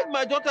daughter? I'm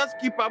my daughter's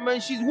keeper,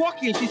 man. She's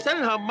working, she's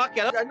selling her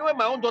market. I know where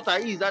my own daughter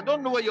is. I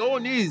don't know where your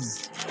own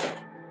is.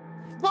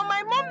 But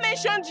my mom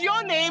mentioned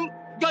your name,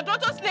 your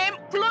daughter's name,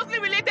 closely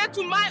related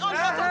to my own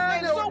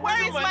daughter's name. So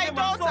where is my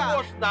daughter? So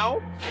much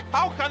now.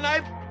 How can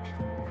I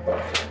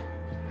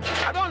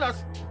don't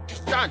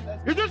understand.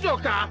 Is this your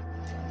car?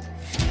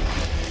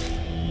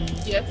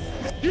 Yes.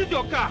 This is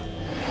your car?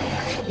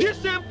 This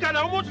same car that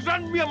almost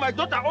ran me and my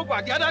daughter over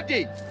the other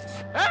day.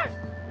 Eh?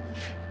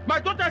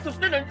 My daughter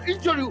sustained an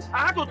injury.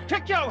 I had to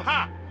take care of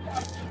her.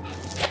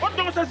 What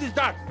nonsense is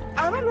that?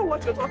 I don't know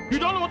what you're talking about. You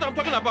don't know what I'm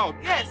talking about?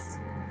 Yes.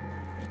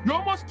 You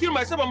almost killed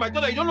myself and my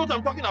daughter. You don't know what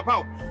I'm talking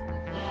about.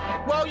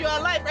 Well, you're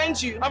alive,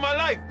 aren't you? I'm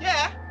alive.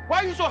 Yeah. Why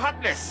are you so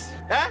heartless?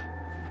 Eh?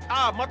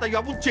 Martha, you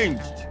haven't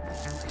changed.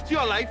 See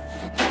your life?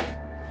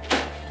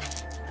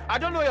 I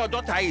don't know where your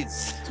daughter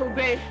is.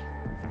 Tobe,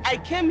 I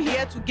came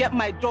here to get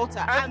my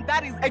daughter, and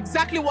that is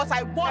exactly what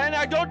I want. And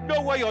I don't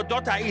know where your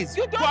daughter is.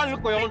 You don't go and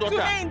look for your own daughter.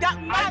 To me in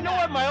that manner. I know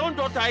where my own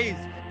daughter is.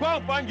 Go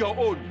and find your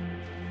own.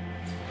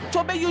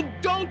 Tobe, you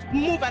don't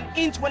move an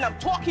inch when I'm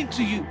talking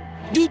to you.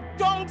 You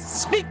don't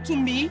speak to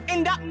me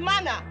in that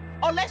manner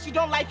unless you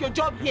don't like your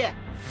job here.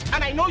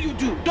 And I know you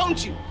do,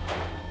 don't you?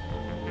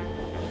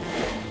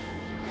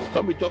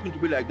 Don't be talking to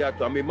me like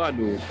that. I'm a man.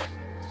 No.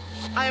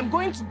 I am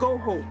going to go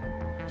home.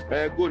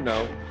 Go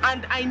now.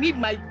 And I need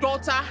my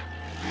daughter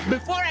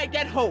before I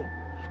get home.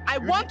 I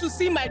want to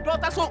see my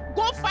daughter, so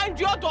go find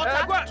your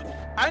daughter.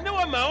 I know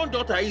where my own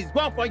daughter is. Go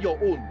and find your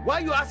own. Why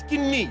are you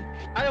asking me?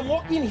 I am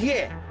working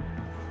here.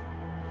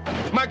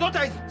 My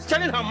daughter is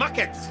selling her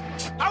market.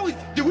 How is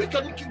the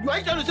weekend? You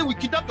are trying to say we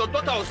kidnapped your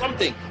daughter or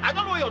something? I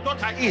don't know where your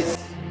daughter is.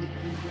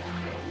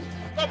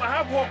 Come, I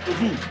have work to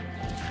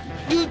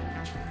do.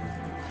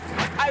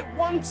 I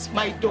want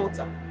my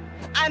daughter.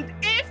 And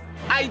if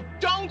I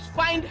don't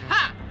find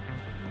her,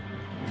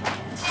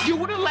 you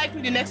wouldn't like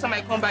me the next time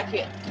I come back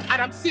here.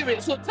 And I'm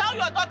serious. So tell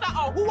your daughter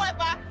or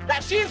whoever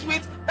that she's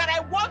with that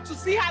I want to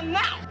see her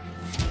now.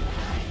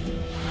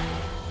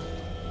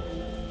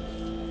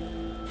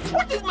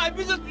 What is my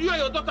business to you and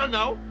your daughter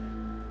now?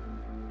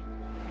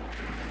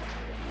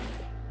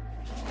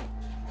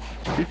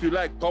 If you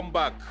like, come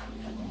back.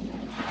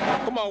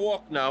 Come and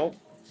walk now.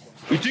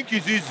 You think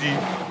it's easy?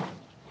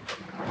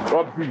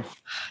 Rubbish.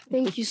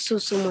 Thank you so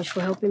much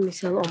for helping me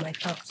sell all my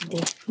pap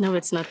today. No,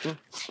 it's nothing.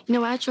 You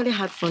know, I actually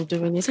had fun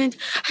doing it. And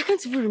I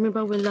can't even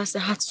remember when last I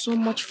had so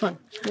much fun.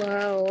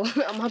 Wow,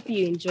 I'm happy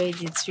you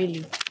enjoyed it,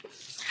 really.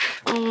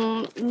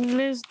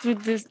 Let's do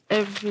this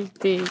every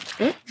day.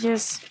 Eh?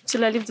 Yes,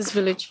 till I leave this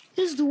village.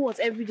 Let's do what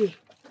every day?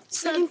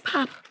 Selling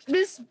pap.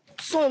 This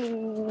sun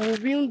will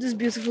ruin this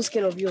beautiful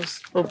skin of yours.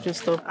 Oh, please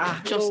stop.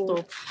 Just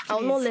stop.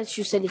 I'll not let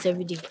you sell it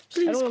every day.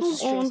 Please, I don't want to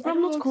stress.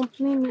 I'm not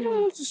complaining. I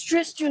don't want to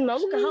stress you now.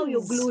 Look at how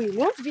you're glowing. You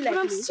want to be like me?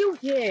 I'm still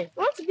here. You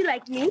want to be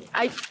like me?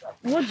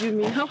 What do you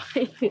mean? How?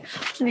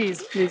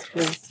 Please.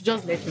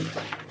 Just let me.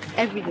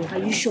 Every day. Are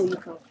you sure you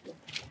can?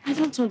 I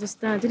don't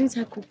understand. Didn't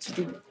I cook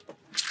today?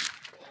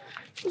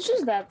 It's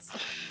just that.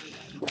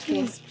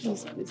 Please.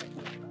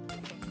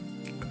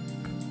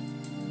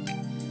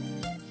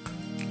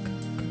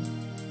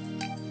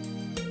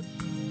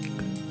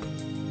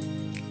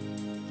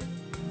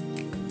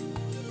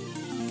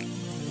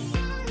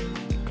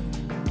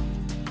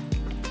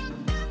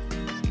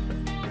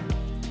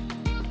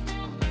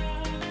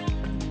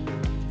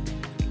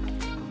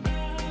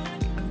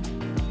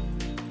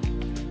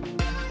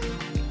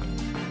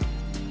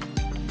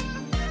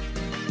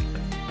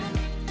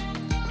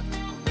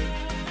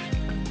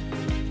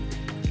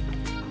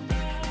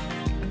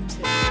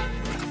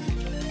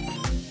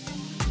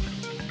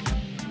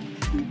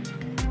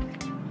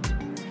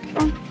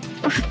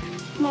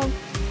 Mom.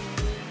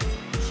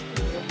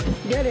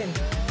 Get in.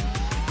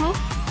 Huh?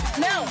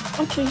 Now.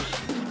 Okay.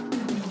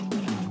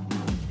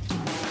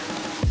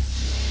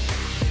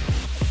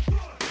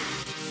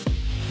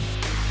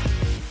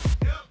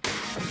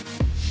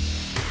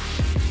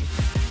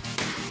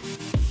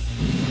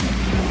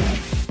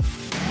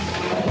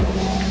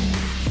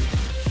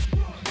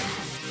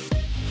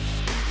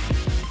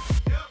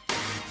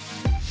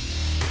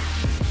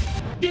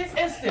 This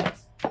instant.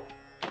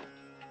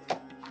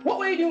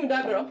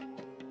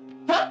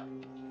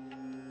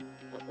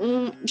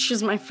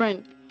 She's my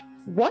friend.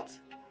 What?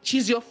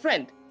 She's your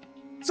friend?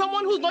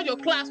 Someone who's not your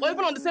class or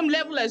even on the same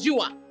level as you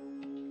are?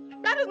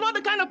 That is not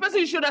the kind of person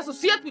you should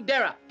associate with,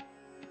 Dara.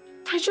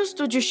 I just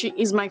told you she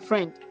is my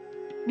friend.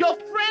 Your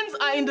friends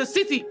are in the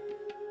city.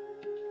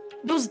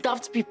 Those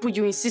daft people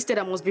you insisted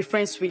I must be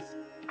friends with.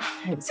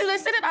 Since I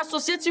started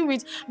associating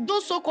with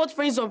those so-called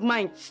friends of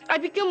mine, I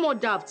became more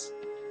daft.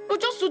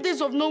 But just 2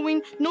 days of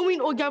knowing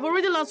Ogi, I've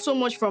already learned so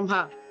much from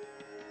her.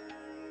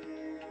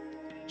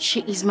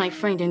 She is my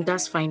friend and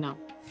that's fine now.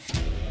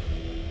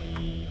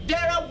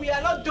 Dara, we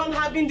are not done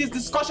having this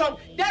discussion.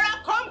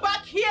 Dara, come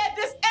back here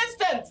this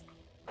instant.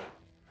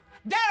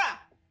 Dara!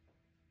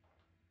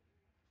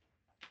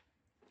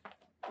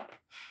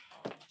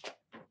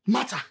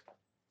 Martha,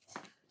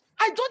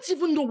 I don't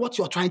even know what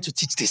you're trying to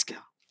teach this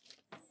girl.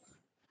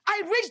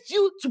 I raised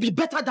you to be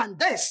better than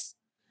this.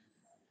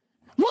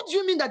 What do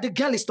you mean that the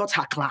girl is not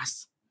her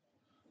class?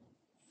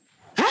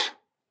 Huh?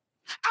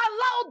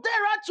 Allow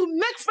Dara to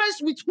make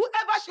friends with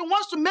whoever she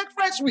wants to make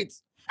friends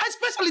with,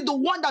 especially the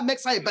one that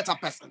makes her a better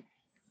person.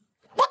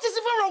 What is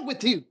even wrong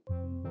with you?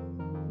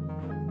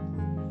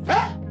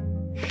 Huh?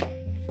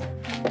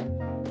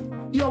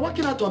 You're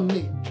working out on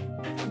me.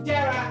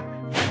 Dara!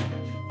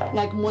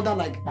 Like mother,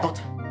 like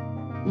daughter.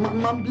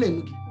 Man,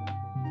 blame me.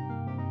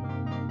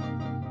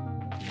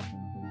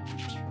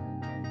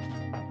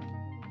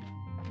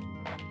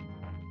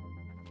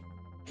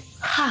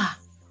 Ha!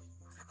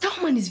 That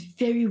woman is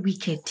very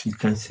wicked. You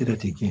can say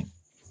that again.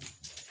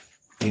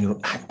 You know,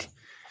 and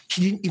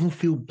she didn't even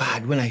feel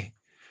bad when I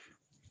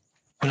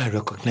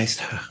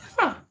recognized her.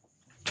 Huh.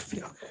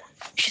 You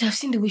should have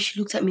seen the way she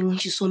looked at me when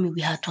she saw me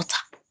with her daughter.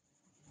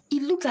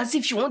 It looked as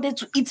if she wanted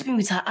to eat me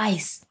with her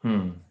eyes.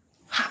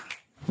 Ha.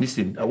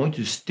 Listen, I want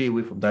you to stay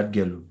away from that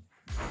girl.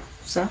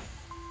 Sir?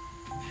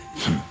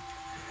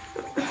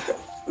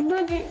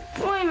 Daddy,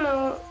 why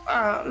now?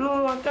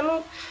 No, I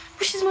cannot.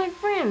 But she's my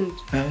friend.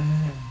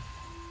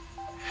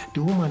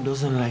 The woman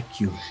doesn't like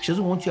you. She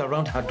doesn't want you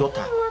around her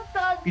daughter.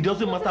 It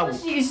doesn't matter.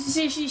 She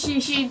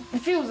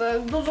feels that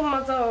it doesn't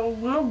matter. I will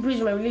not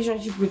bridge my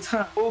relationship with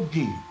her.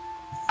 Okay.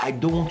 I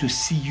don't want to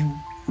see you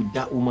with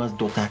that woman's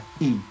daughter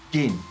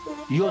again.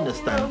 You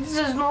understand? No, this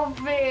is not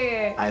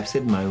fair. I have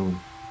said my own.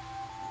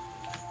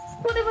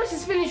 Whatever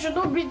she's finished, should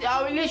not bridge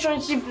our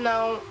relationship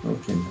now.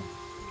 Okay.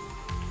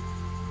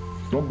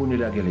 Don't go near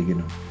that girl again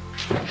now.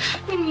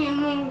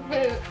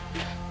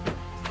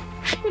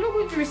 You're not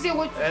going to receive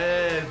what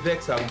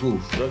Vex and go.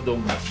 Just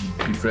don't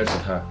be friends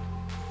with her.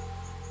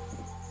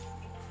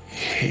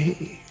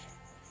 Hey.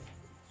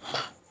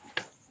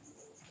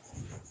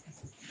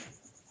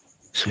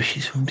 So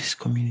she's from this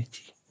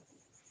community.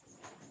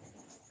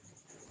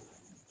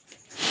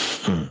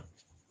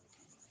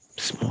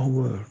 Small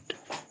world.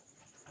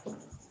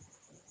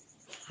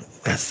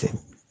 That's a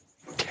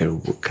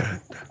terrible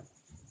character.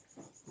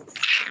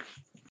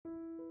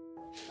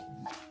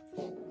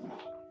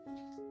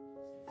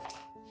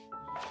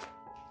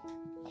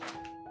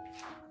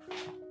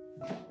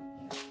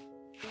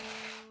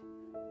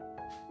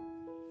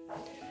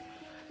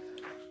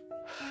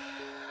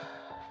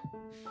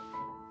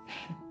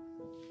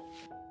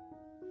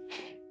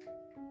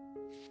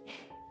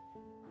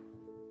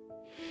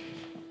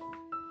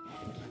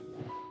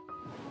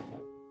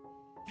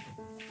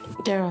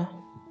 Dara.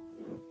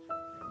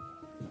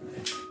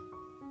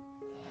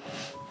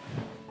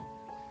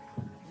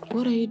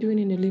 What are you doing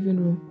in the living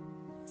room?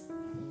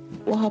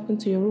 What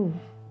happened to your room?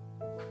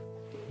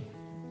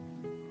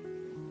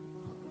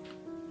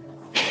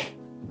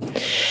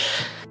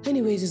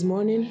 Anyways, it's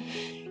morning.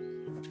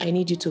 I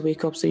need you to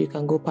wake up so you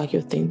can go pack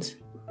your things.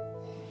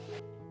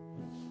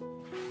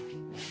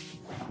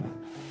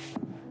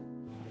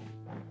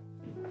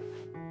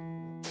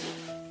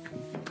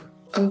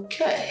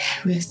 Okay,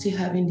 we're still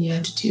having the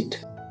attitude.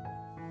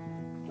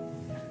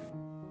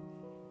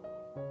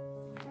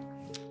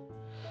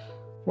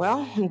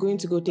 Well, I'm going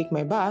to go take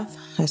my bath.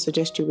 I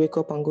suggest you wake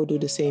up and go do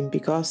the same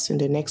because in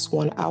the next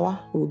 1 hour,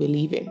 we'll be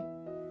leaving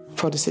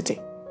for the city.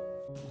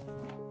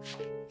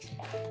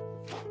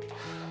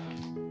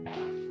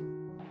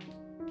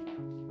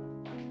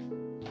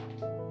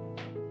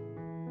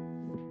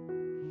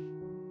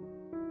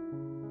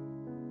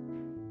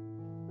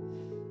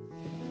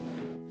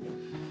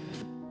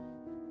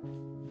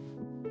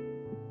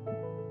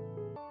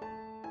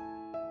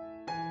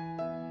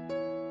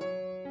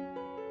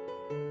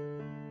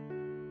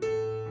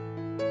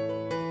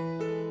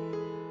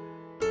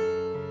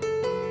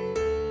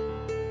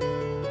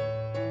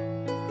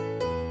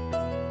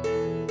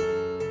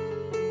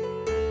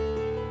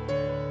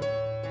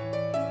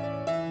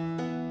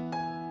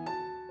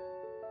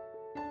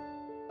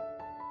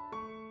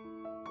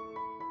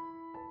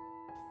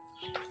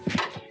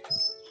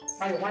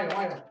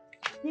 Why?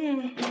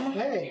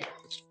 Hey.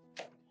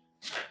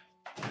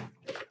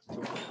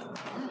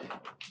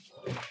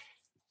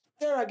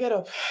 Sarah, get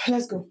up.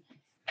 Let's go.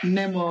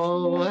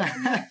 Nemo.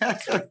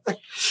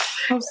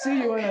 I'll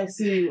see you when I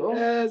see you.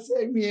 Oh.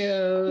 Same here.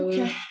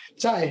 Okay.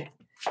 Chai.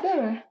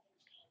 Sarah.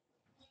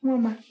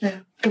 Mama. Yeah.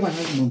 Come on,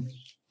 let's move.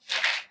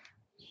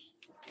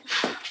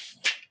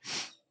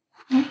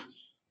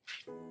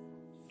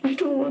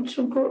 don't want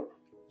to go.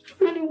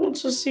 I really want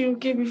to see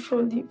Oge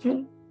before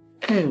leaving.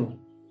 Oh.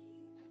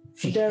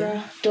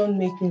 Dara, don't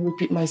make me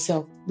repeat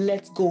myself.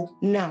 Let's go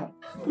now.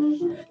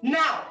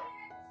 Now!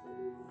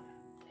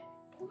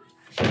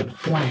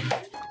 Why?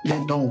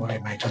 Then don't worry,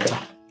 my daughter.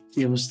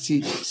 You will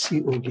still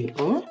see Oge.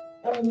 Oh?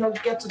 I will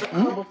not get to the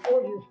car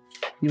before you.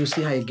 You will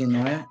see her again,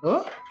 eh?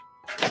 Oh?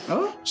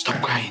 Oh?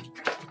 Stop crying.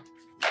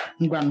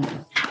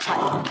 Ngwanu.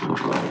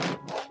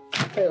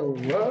 Hello.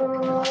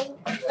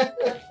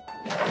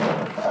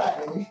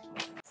 Hi.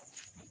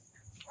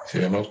 So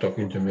you're not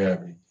talking to me,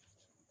 Abby?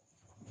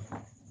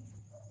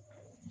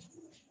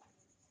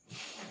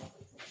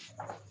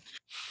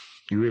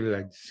 You really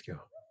like this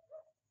girl?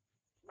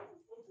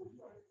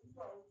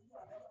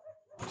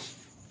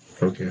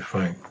 Okay,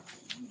 fine.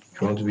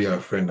 If you want to be our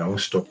friend, I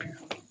won't stop you.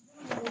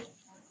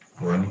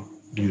 One,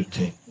 do your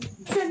thing.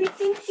 Daddy,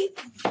 thank you.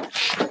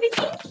 Daddy,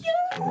 thank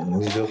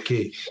you. It's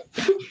okay.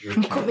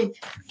 I'm coming.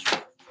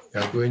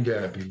 You're going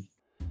there, Abby.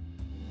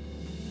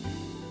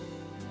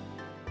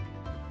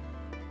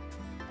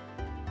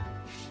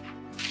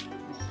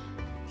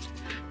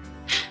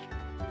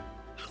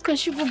 How can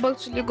she go back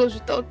to Lagos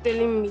without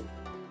telling me?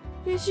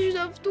 She should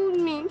have told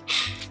me.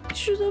 She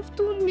should have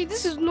told me.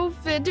 This is not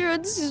fair, Dara.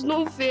 This is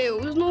not fair.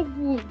 It's not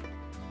good.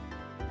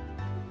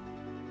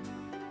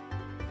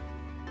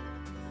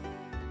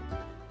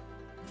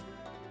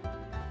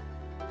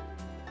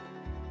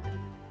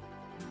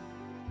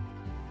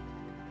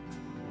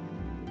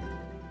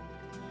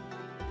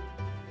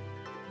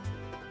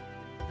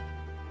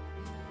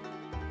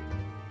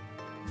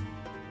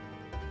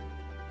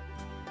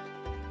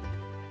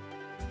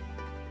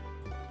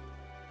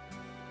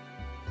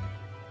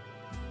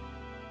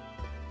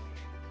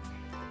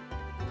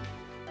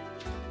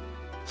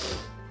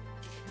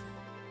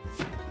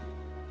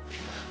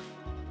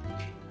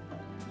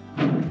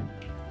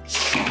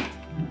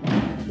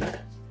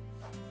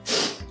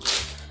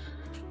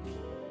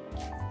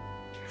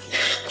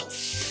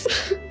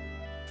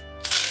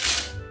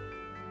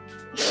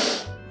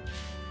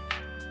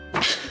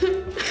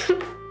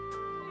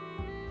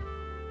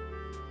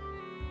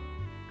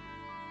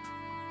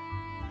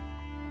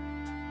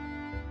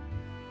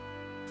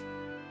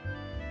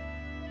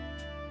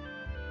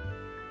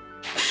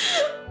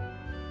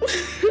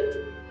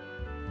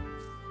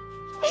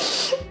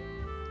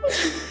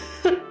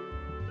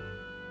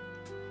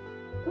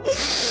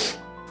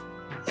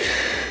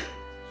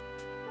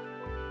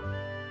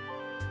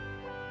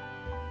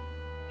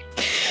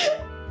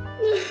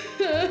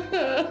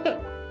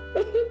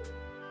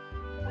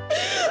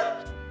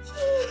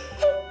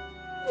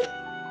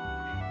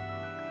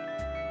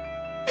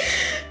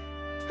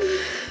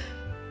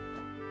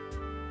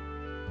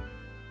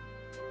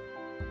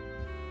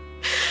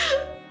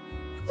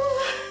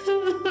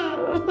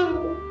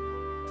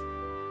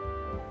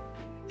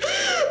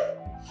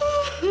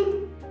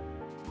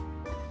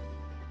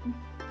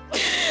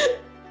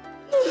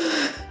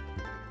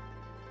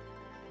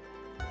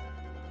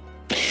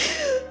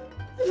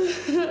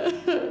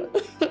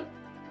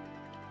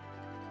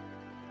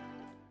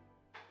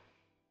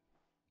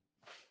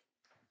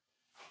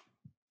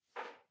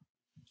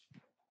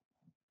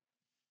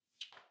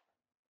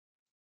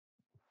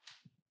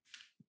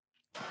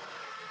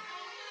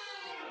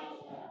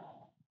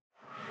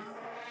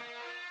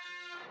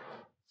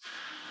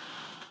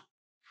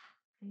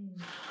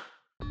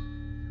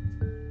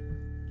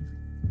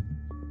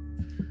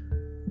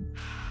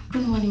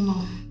 Good morning,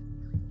 Mom.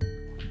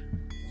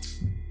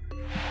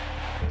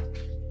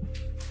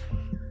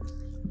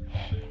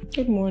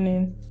 Good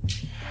morning.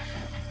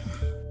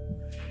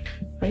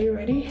 Are you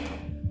ready?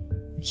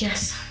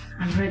 Yes,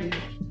 I'm ready.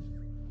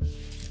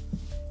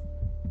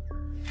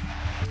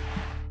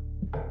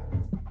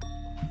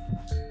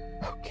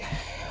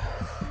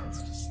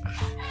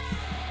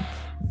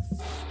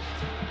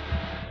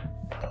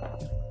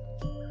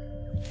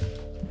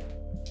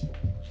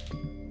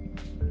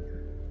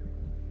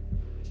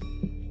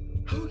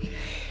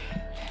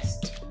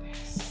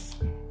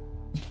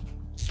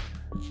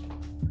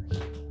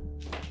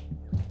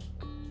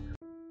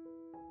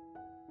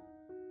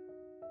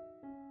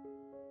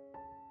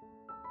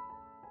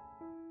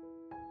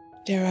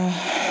 Dara,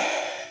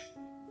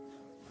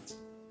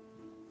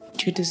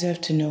 you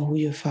deserve to know who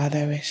your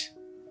father is.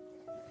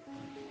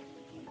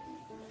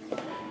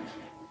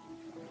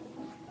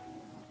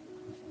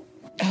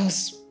 I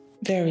was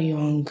very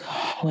young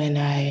when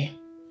I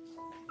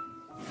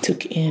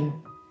took in.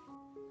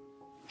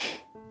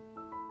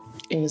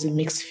 It was a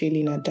mixed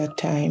feeling at that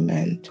time,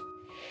 and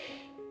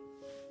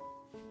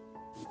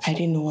I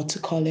didn't know what to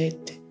call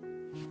it,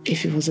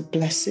 if it was a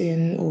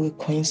blessing or a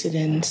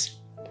coincidence.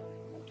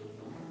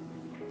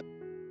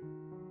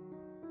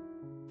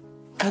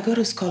 I got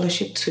a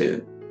scholarship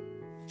to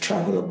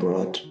travel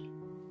abroad,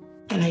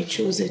 and I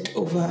chose it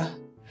over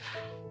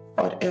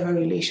whatever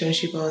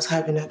relationship I was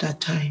having at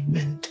that time,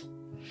 and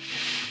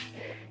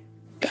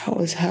that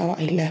was how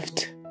I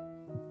left.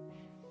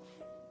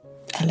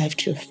 I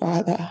left your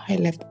father. I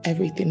left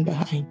everything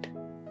behind.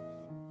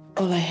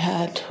 All I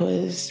had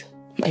was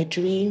my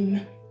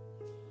dream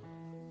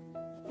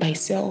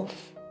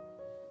myself,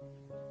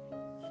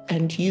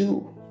 and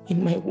you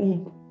in my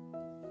womb.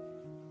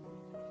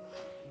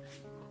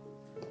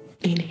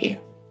 In here.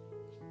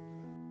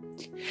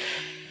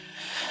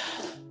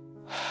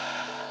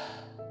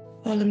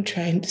 All I'm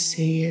trying to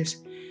say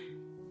is,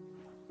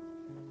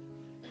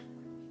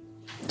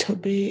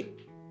 Tobe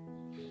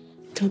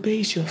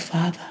is your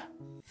father.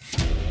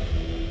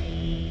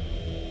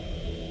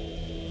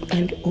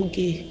 And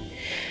Oge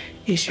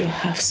is your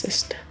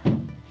half-sister.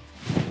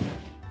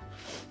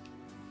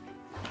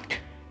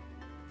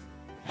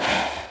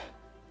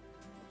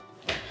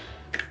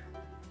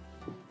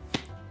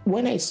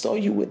 When I saw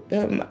you with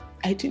them,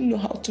 I didn't know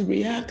how to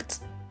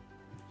react.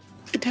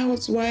 That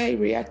was why I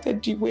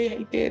reacted the way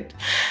I did.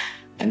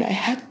 And I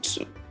had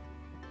to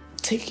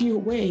take you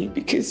away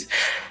because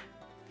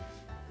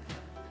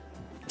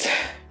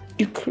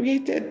you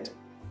created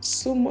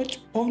so much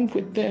bond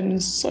with them in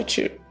such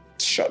a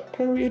short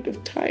period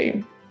of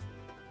time.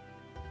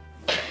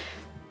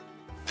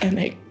 And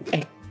I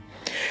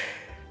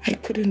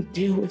couldn't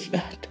deal with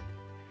that.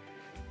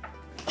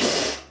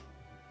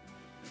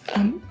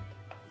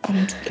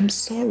 I'm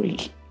sorry.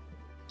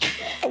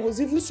 I was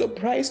even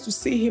surprised to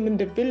see him in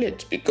the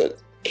village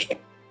because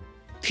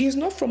he's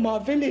not from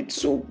our village,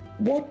 so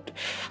what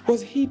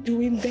was he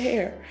doing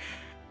there?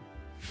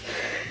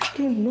 I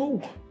don't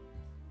know.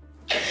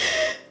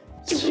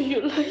 So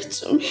you lied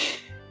to me.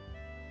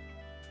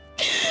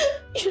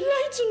 You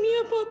lied to me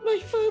about my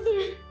father.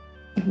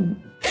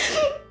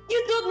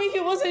 You told me he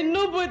was a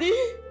nobody.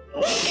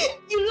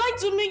 You lied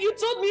to me. You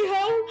told me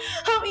how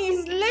he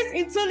is less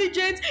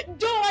intelligent,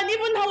 dumb, and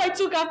even how I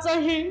took after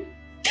him.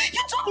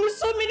 You told me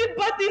so many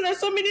bad things and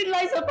so many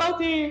lies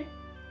about him.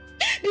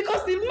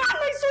 Because the man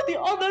I saw the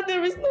other day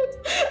is not.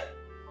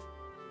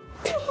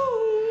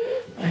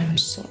 I am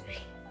sorry.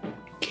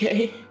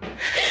 Okay?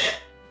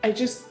 Why are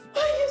you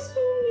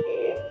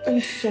sorry?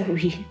 I'm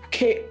sorry,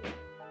 okay?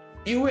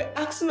 You were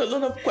asking a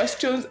lot of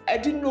questions. I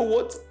didn't know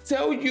what to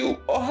tell you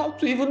or how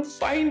to even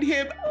find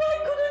him. Why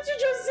couldn't you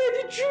just say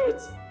the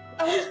truth?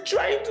 I was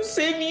trying to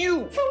save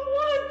you. From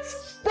what?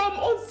 From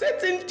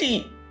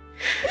uncertainty.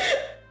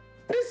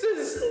 This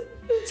is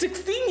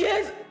 16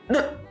 years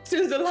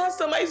since the last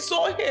time I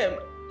saw him.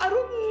 I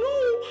don't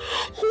know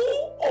who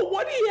or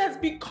what he has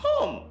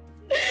become.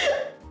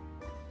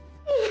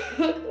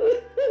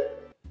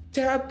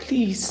 Tara,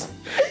 please.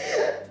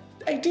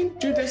 I didn't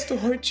do this to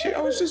hurt you.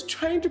 I was just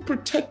trying to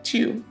protect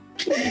you.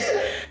 Please.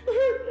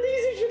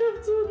 Please, you should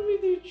have told me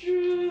the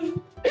truth.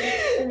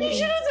 You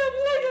shouldn't have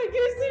lied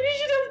against him. You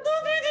should have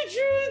told me the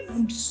truth.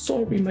 I'm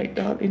sorry, my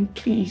darling.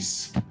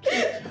 Please. No,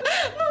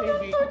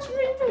 Baby, don't touch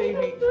me. No,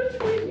 baby. don't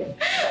touch me.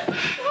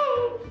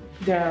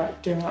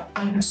 Dara,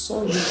 I'm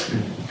sorry.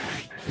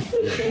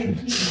 Okay?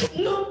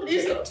 No,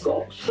 please don't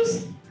go.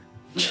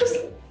 Just.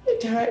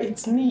 Dara,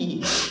 it's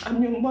me.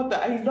 I'm your mother.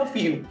 I love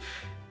you.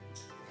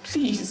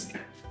 Please.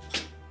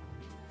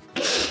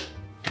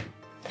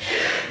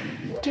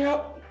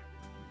 Dara,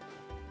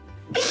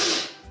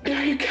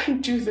 you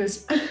can't do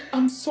this.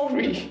 I'm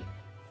sorry.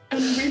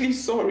 I'm really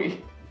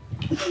sorry.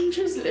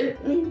 Just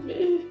let me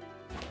be.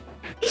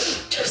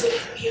 Just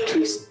let me be.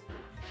 Please.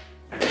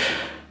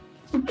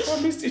 We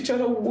promised each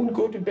other we won't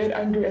go to bed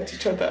angry at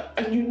each other,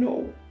 and you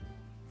know.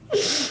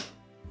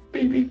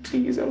 Baby,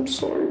 please, I'm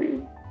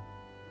sorry.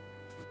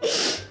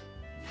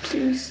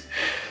 Please.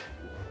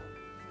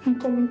 I'm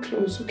coming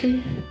close,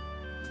 okay?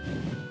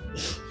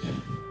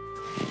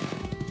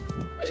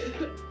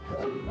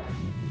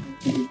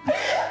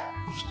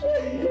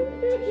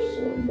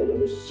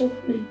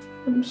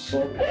 I'm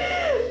sorry.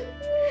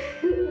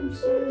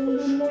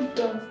 I'm not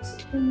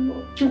daft.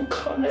 You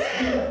can't be.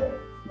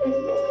 I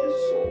love you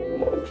so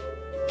much.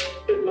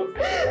 I love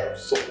you.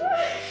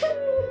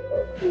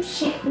 I'm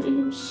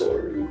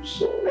sorry. I'm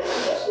sorry.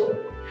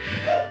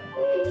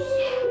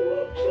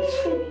 Please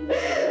forgive me.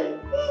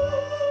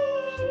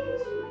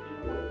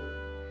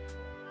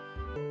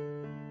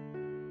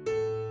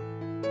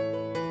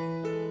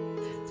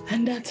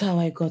 And that's how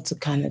I got to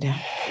Canada.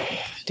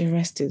 The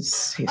rest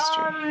is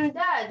history.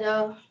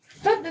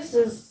 Dad, this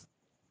is...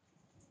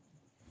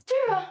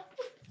 Tara!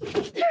 Oh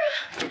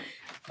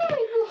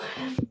my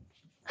God.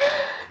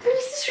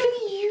 This is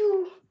really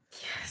you.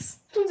 Yes.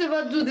 Don't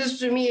ever do this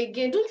to me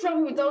again. Don't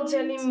travel without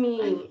telling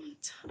me.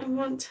 I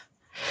want.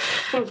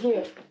 Oh,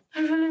 here.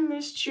 I really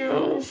missed you.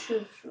 Oh,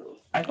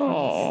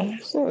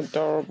 so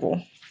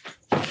adorable.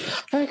 All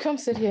right, come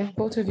sit here,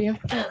 both of you.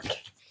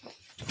 Okay.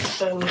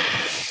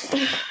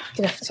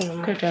 Good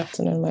afternoon. Good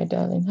afternoon, my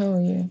darling. How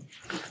are you?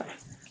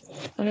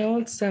 And I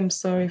want to say I'm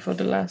sorry for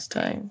the last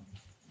time.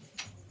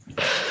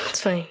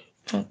 It's fine.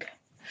 Okay.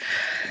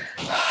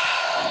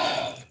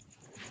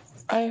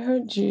 I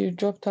heard you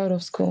dropped out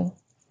of school.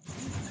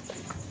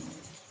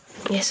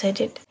 Yes, I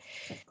did.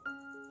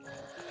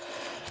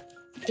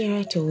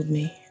 Dara told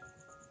me.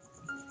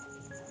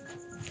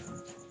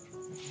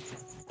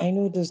 I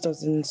know this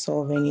doesn't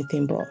solve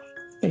anything, but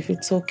if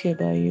it's okay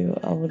by you,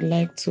 I would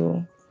like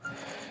to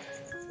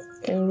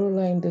enroll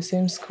her in the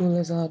same school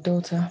as our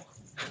daughter.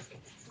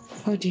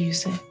 What do you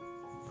say?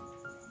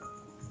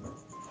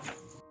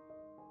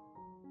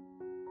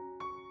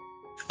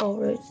 All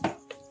right.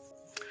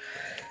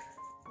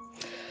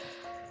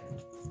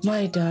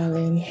 My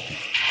darling.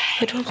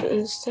 I don't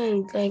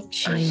understand. Like,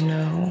 I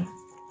know.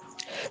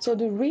 So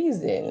the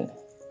reason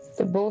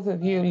the both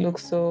of you look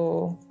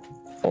so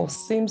or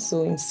seem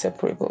so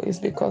inseparable is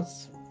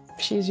because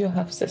she's your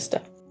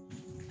half-sister.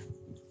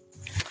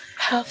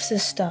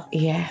 Half-sister?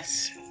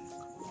 Yes.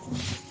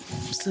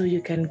 So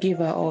you can give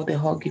her all the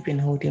hug you've been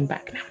holding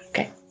back now,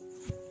 okay?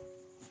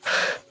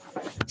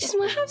 She's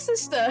my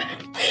half-sister.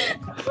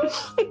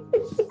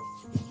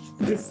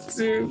 This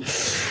too.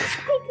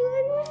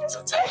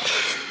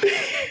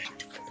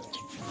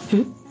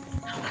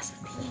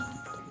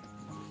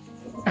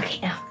 Okay,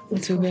 now.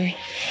 It's okay.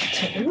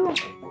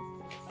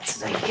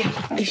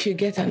 If you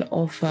get an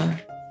offer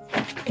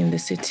in the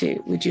city,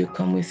 would you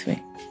come with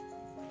me?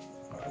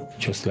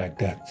 Just like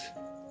that.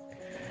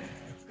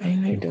 I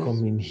know You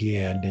come in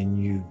here and then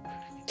you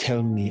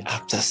tell me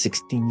after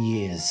 16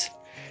 years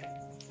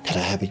that I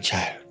have a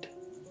child.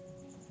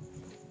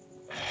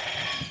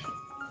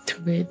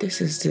 Tobe,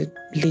 this is the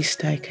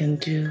least I can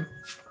do.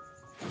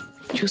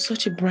 You're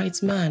such a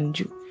bright man.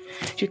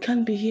 You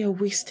can't be here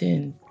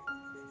wasting.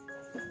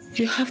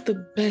 You have the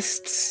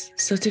best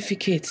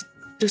certificate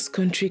this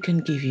country can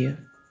give you.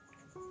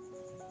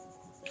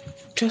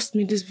 Trust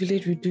me, this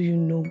village will do you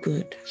no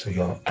good. So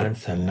your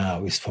answer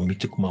now is for me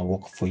to come and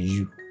work for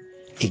you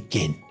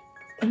again?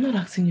 I'm not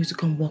asking you to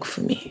come work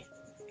for me.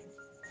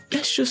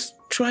 Let's just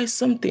try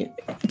something.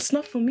 It's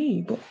not for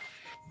me, but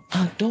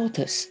our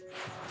daughters.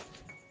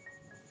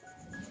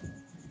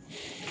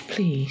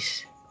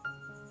 Please.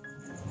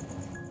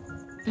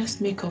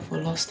 Let's make up for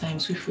lost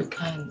times if we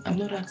can. I'm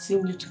not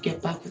asking you to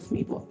get back with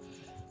me, but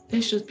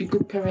let's just be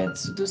good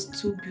parents to those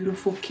two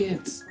beautiful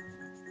kids.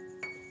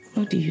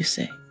 What do you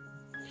say?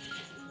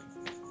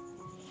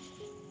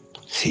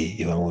 See,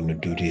 if I want to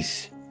do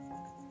this,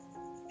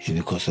 it's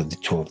because of the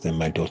two of them,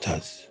 my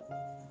daughters.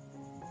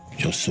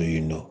 Just so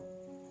you know.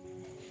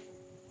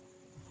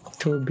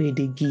 Tobe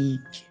the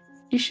geek.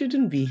 You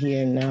shouldn't be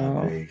here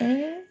now.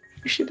 You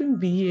shouldn't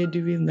be here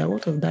doing that.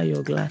 What of that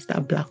your glass,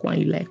 that black one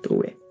you like to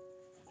wear?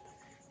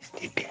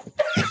 Stay there.